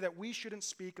 we would say that we shouldn't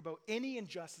speak about any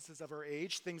injustices of our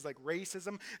age, things like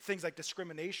racism, things like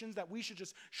discriminations, that we should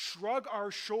just shrug our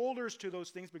shoulders to those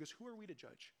things because who are we to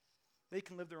judge? They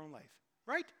can live their own life,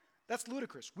 right? That's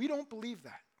ludicrous. We don't believe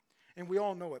that. And we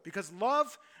all know it because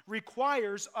love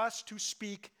requires us to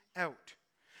speak out.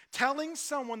 Telling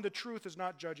someone the truth is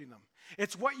not judging them.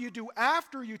 It's what you do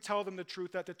after you tell them the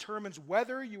truth that determines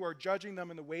whether you are judging them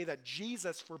in the way that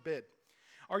Jesus forbid.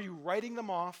 Are you writing them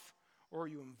off or are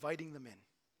you inviting them in?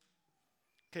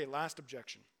 Okay, last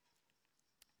objection.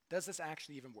 Does this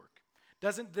actually even work?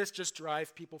 Doesn't this just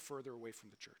drive people further away from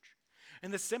the church?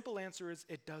 And the simple answer is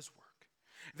it does work.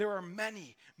 There are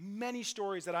many, many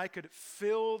stories that I could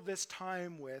fill this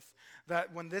time with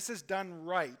that when this is done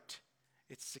right,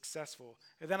 it's successful.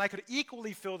 And then I could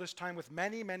equally fill this time with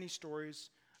many, many stories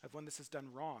of when this is done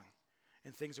wrong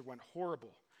and things have went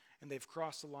horrible and they've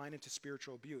crossed the line into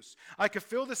spiritual abuse. I could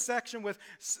fill this section with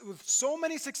so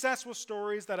many successful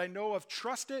stories that I know of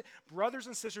trusted brothers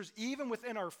and sisters, even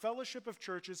within our fellowship of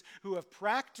churches, who have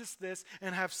practiced this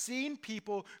and have seen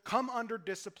people come under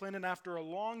discipline and after a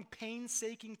long,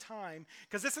 painstaking time,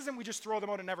 because this isn't we just throw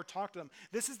them out and never talk to them.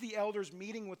 This is the elders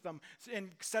meeting with them and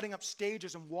setting up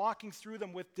stages and walking through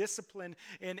them with discipline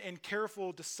and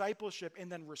careful discipleship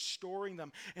and then restoring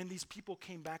them. And these people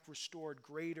came back restored,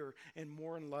 greater and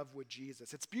more in love with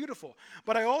Jesus. It's beautiful.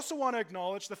 But I also want to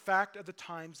acknowledge the fact of the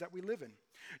times that we live in.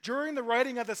 During the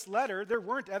writing of this letter, there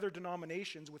weren't other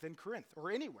denominations within Corinth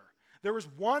or anywhere. There was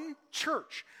one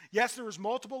church. Yes, there was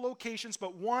multiple locations,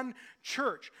 but one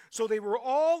church. So they were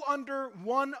all under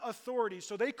one authority.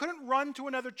 So they couldn't run to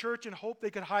another church and hope they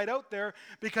could hide out there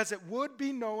because it would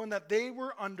be known that they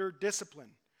were under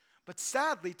discipline. But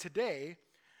sadly, today,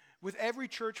 with every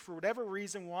church, for whatever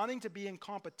reason, wanting to be in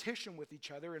competition with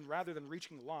each other, and rather than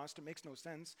reaching the lost, it makes no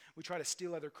sense. We try to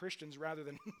steal other Christians rather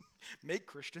than make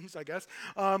Christians, I guess.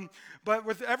 But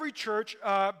with every church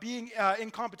being in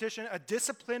competition, a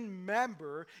disciplined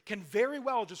member can very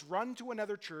well just run to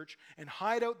another church and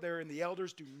hide out there, and the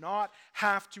elders do not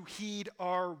have to heed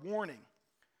our warning.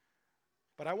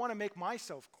 But I want to make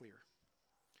myself clear.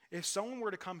 If someone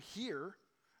were to come here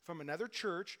from another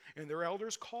church and their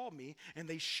elders call me and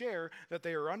they share that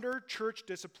they are under church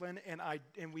discipline,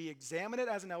 and we examine it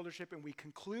as an eldership and we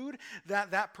conclude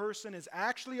that that person is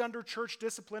actually under church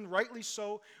discipline, rightly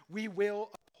so, we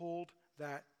will uphold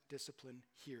that discipline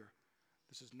here.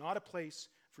 This is not a place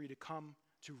for you to come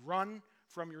to run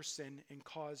from your sin and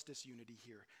cause disunity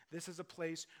here. This is a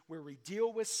place where we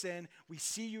deal with sin, we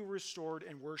see you restored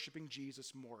and worshiping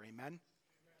Jesus more. Amen?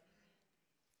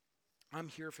 I'm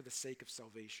here for the sake of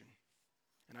salvation.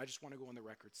 And I just want to go on the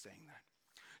record saying that.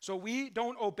 So we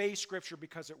don't obey Scripture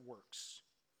because it works.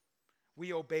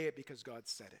 We obey it because God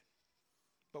said it.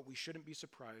 But we shouldn't be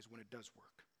surprised when it does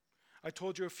work. I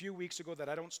told you a few weeks ago that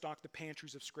I don't stock the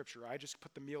pantries of Scripture. I just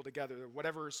put the meal together,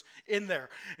 whatever's in there.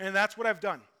 And that's what I've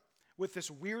done with this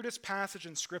weirdest passage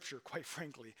in Scripture, quite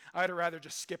frankly. I'd rather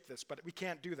just skip this, but we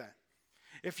can't do that.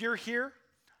 If you're here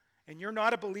and you're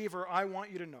not a believer, I want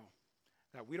you to know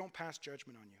that we don't pass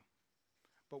judgment on you.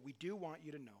 But we do want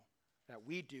you to know that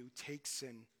we do take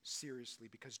sin seriously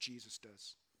because Jesus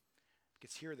does.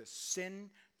 Because hear this, sin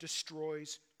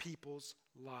destroys people's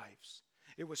lives.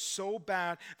 It was so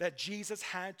bad that Jesus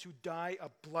had to die a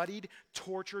bloodied,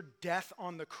 tortured death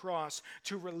on the cross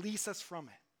to release us from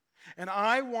it. And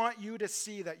I want you to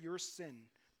see that your sin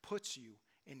puts you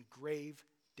in grave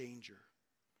danger.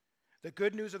 The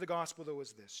good news of the gospel, though,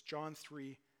 is this, John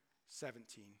 3:17.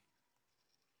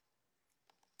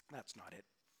 That's not it.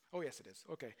 Oh, yes, it is.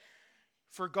 Okay.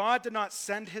 For God did not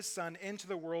send his Son into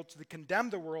the world to condemn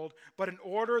the world, but in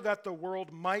order that the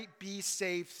world might be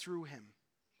saved through him.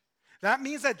 That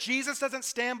means that Jesus doesn't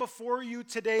stand before you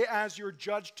today as your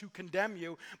judge to condemn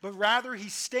you, but rather he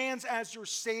stands as your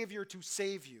Savior to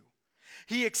save you.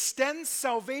 He extends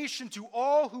salvation to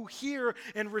all who hear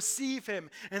and receive him,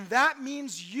 and that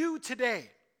means you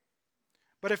today.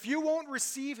 But if you won't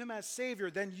receive him as Savior,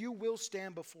 then you will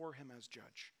stand before him as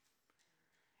judge.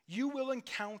 You will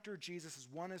encounter Jesus as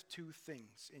one of two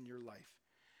things in your life.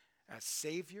 As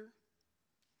Savior,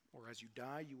 or as you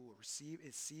die, you will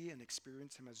see and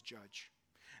experience him as judge.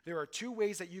 There are two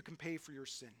ways that you can pay for your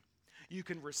sin. You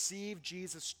can receive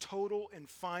Jesus' total and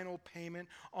final payment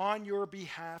on your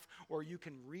behalf, or you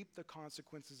can reap the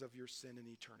consequences of your sin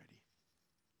in eternity.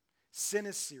 Sin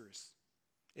is serious.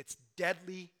 It's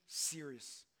deadly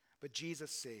serious, but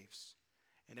Jesus saves.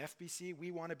 In FBC,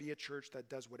 we want to be a church that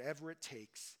does whatever it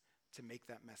takes to make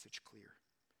that message clear.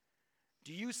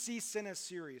 Do you see sin as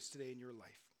serious today in your life?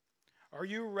 Are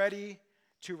you ready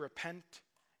to repent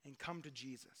and come to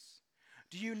Jesus?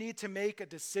 Do you need to make a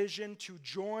decision to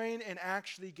join and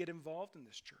actually get involved in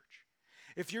this church?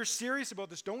 If you're serious about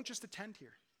this, don't just attend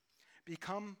here.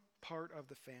 Become part of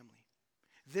the family.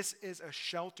 This is a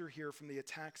shelter here from the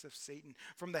attacks of Satan,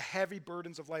 from the heavy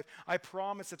burdens of life. I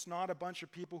promise it's not a bunch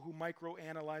of people who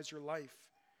microanalyze your life.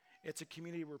 It's a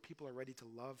community where people are ready to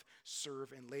love,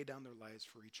 serve, and lay down their lives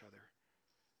for each other.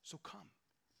 So come,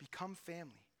 become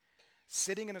family.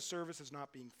 Sitting in a service is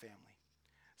not being family.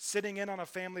 Sitting in on a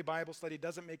family Bible study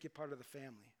doesn't make you part of the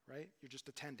family, right? You're just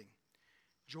attending.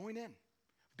 Join in.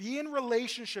 Be in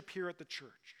relationship here at the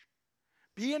church.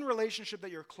 Be in relationship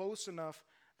that you're close enough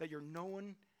that you're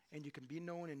known and you can be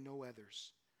known and know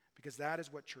others, because that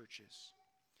is what church is.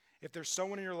 If there's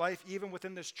someone in your life, even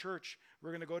within this church, we're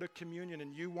going to go to communion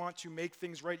and you want to make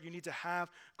things right, you need to have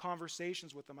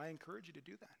conversations with them. I encourage you to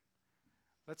do that.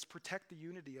 Let's protect the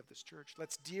unity of this church.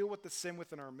 Let's deal with the sin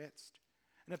within our midst.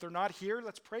 And if they're not here,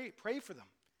 let's pray. Pray for them.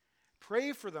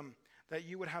 Pray for them that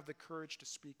you would have the courage to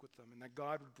speak with them and that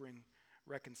God would bring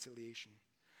reconciliation.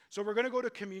 So we're going to go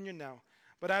to communion now.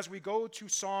 But as we go to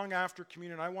song after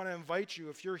communion, I want to invite you,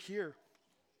 if you're here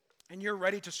and you're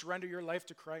ready to surrender your life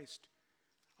to Christ,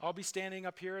 I'll be standing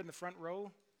up here in the front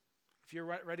row. If you're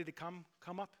ready to come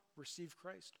up, receive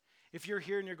Christ. If you're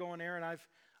here and you're going, Aaron,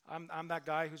 I'm that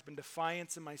guy who's been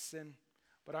defiant in my sin,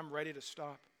 but I'm ready to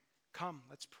stop. Come,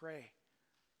 let's pray.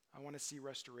 I want to see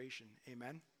restoration.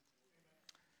 Amen?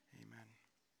 Amen.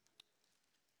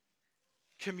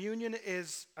 Communion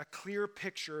is a clear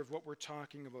picture of what we're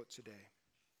talking about today.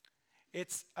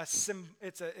 It's a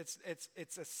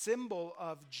symbol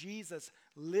of Jesus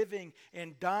living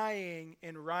and dying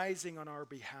and rising on our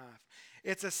behalf.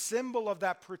 It's a symbol of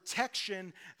that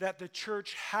protection that the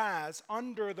church has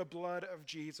under the blood of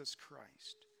Jesus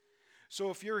Christ. So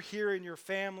if you're here in your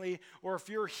family, or if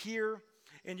you're here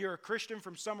and you're a Christian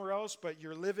from somewhere else, but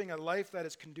you're living a life that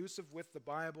is conducive with the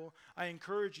Bible, I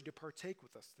encourage you to partake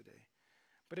with us today.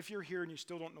 But if you're here and you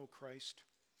still don't know Christ,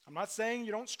 I'm not saying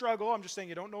you don't struggle. I'm just saying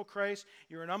you don't know Christ.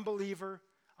 You're an unbeliever.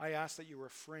 I ask that you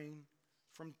refrain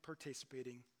from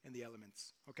participating in the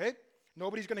elements. Okay?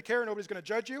 Nobody's going to care. Nobody's going to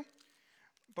judge you.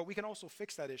 But we can also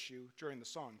fix that issue during the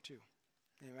song too.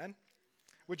 Amen?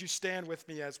 Would you stand with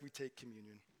me as we take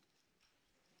communion?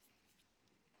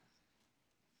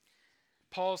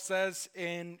 Paul says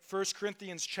in 1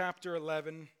 Corinthians chapter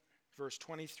 11, verse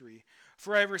 23,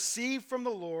 "For I received from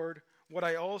the Lord what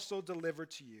I also delivered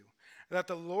to you, that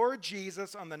the Lord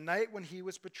Jesus, on the night when he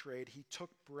was betrayed, he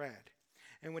took bread.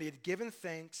 And when he had given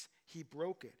thanks, he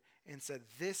broke it and said,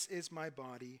 'This is my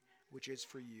body, which is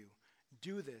for you.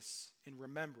 Do this in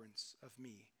remembrance of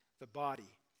me,'" the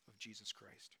body of Jesus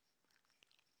Christ.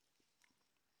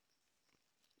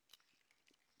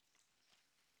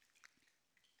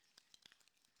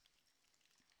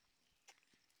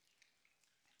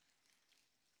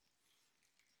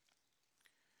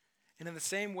 And in the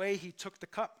same way, he took the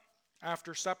cup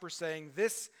after supper, saying,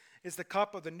 "This is the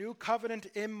cup of the new covenant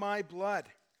in my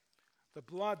blood." The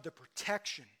blood, the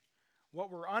protection, what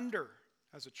we're under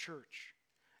as a church.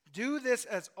 "Do this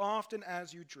as often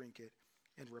as you drink it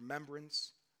in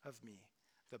remembrance of me,"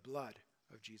 the blood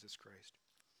of Jesus Christ.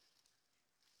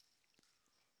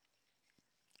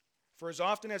 "For as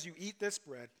often as you eat this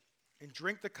bread and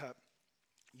drink the cup,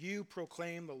 you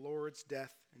proclaim the Lord's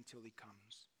death until he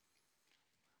comes."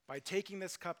 By taking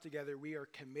this cup together, we are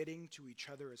committing to each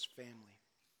other as family.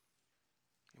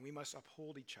 And we must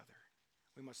uphold each other.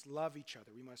 We must love each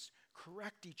other. We must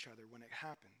correct each other when it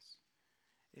happens.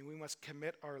 And we must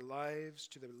commit our lives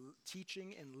to the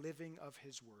teaching and living of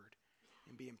his word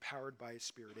and be empowered by his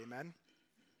Spirit. Amen?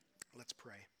 Let's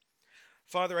pray.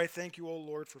 Father, I thank you, O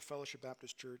Lord, for Fellowship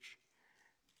Baptist Church.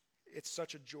 It's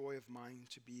such a joy of mine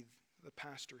to be the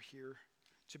pastor here,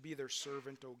 to be their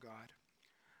servant, O God.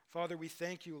 Father, we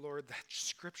thank you, Lord, that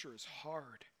Scripture is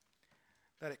hard,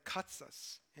 that it cuts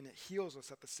us and it heals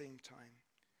us at the same time.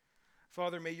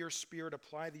 Father, may your Spirit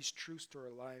apply these truths to our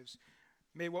lives.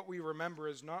 May what we remember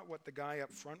is not what the guy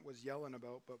up front was yelling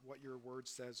about, but what your word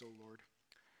says, O Lord.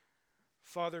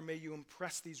 Father, may you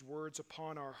impress these words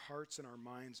upon our hearts and our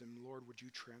minds, and Lord, would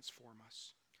you transform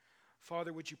us?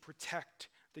 Father, would you protect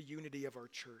the unity of our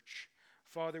church?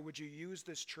 Father, would you use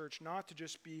this church not to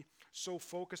just be so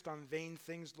focused on vain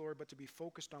things, Lord, but to be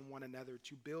focused on one another,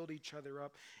 to build each other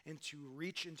up, and to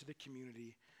reach into the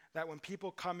community, that when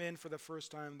people come in for the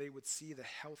first time, they would see the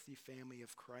healthy family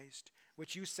of Christ,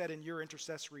 which you said in your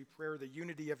intercessory prayer, the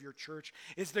unity of your church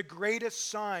is the greatest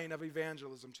sign of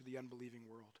evangelism to the unbelieving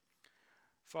world.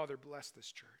 Father, bless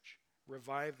this church.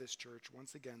 Revive this church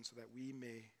once again so that we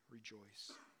may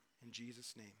rejoice. In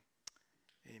Jesus' name,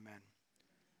 amen.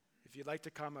 If you'd like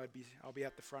to come, I'll be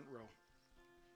at the front row.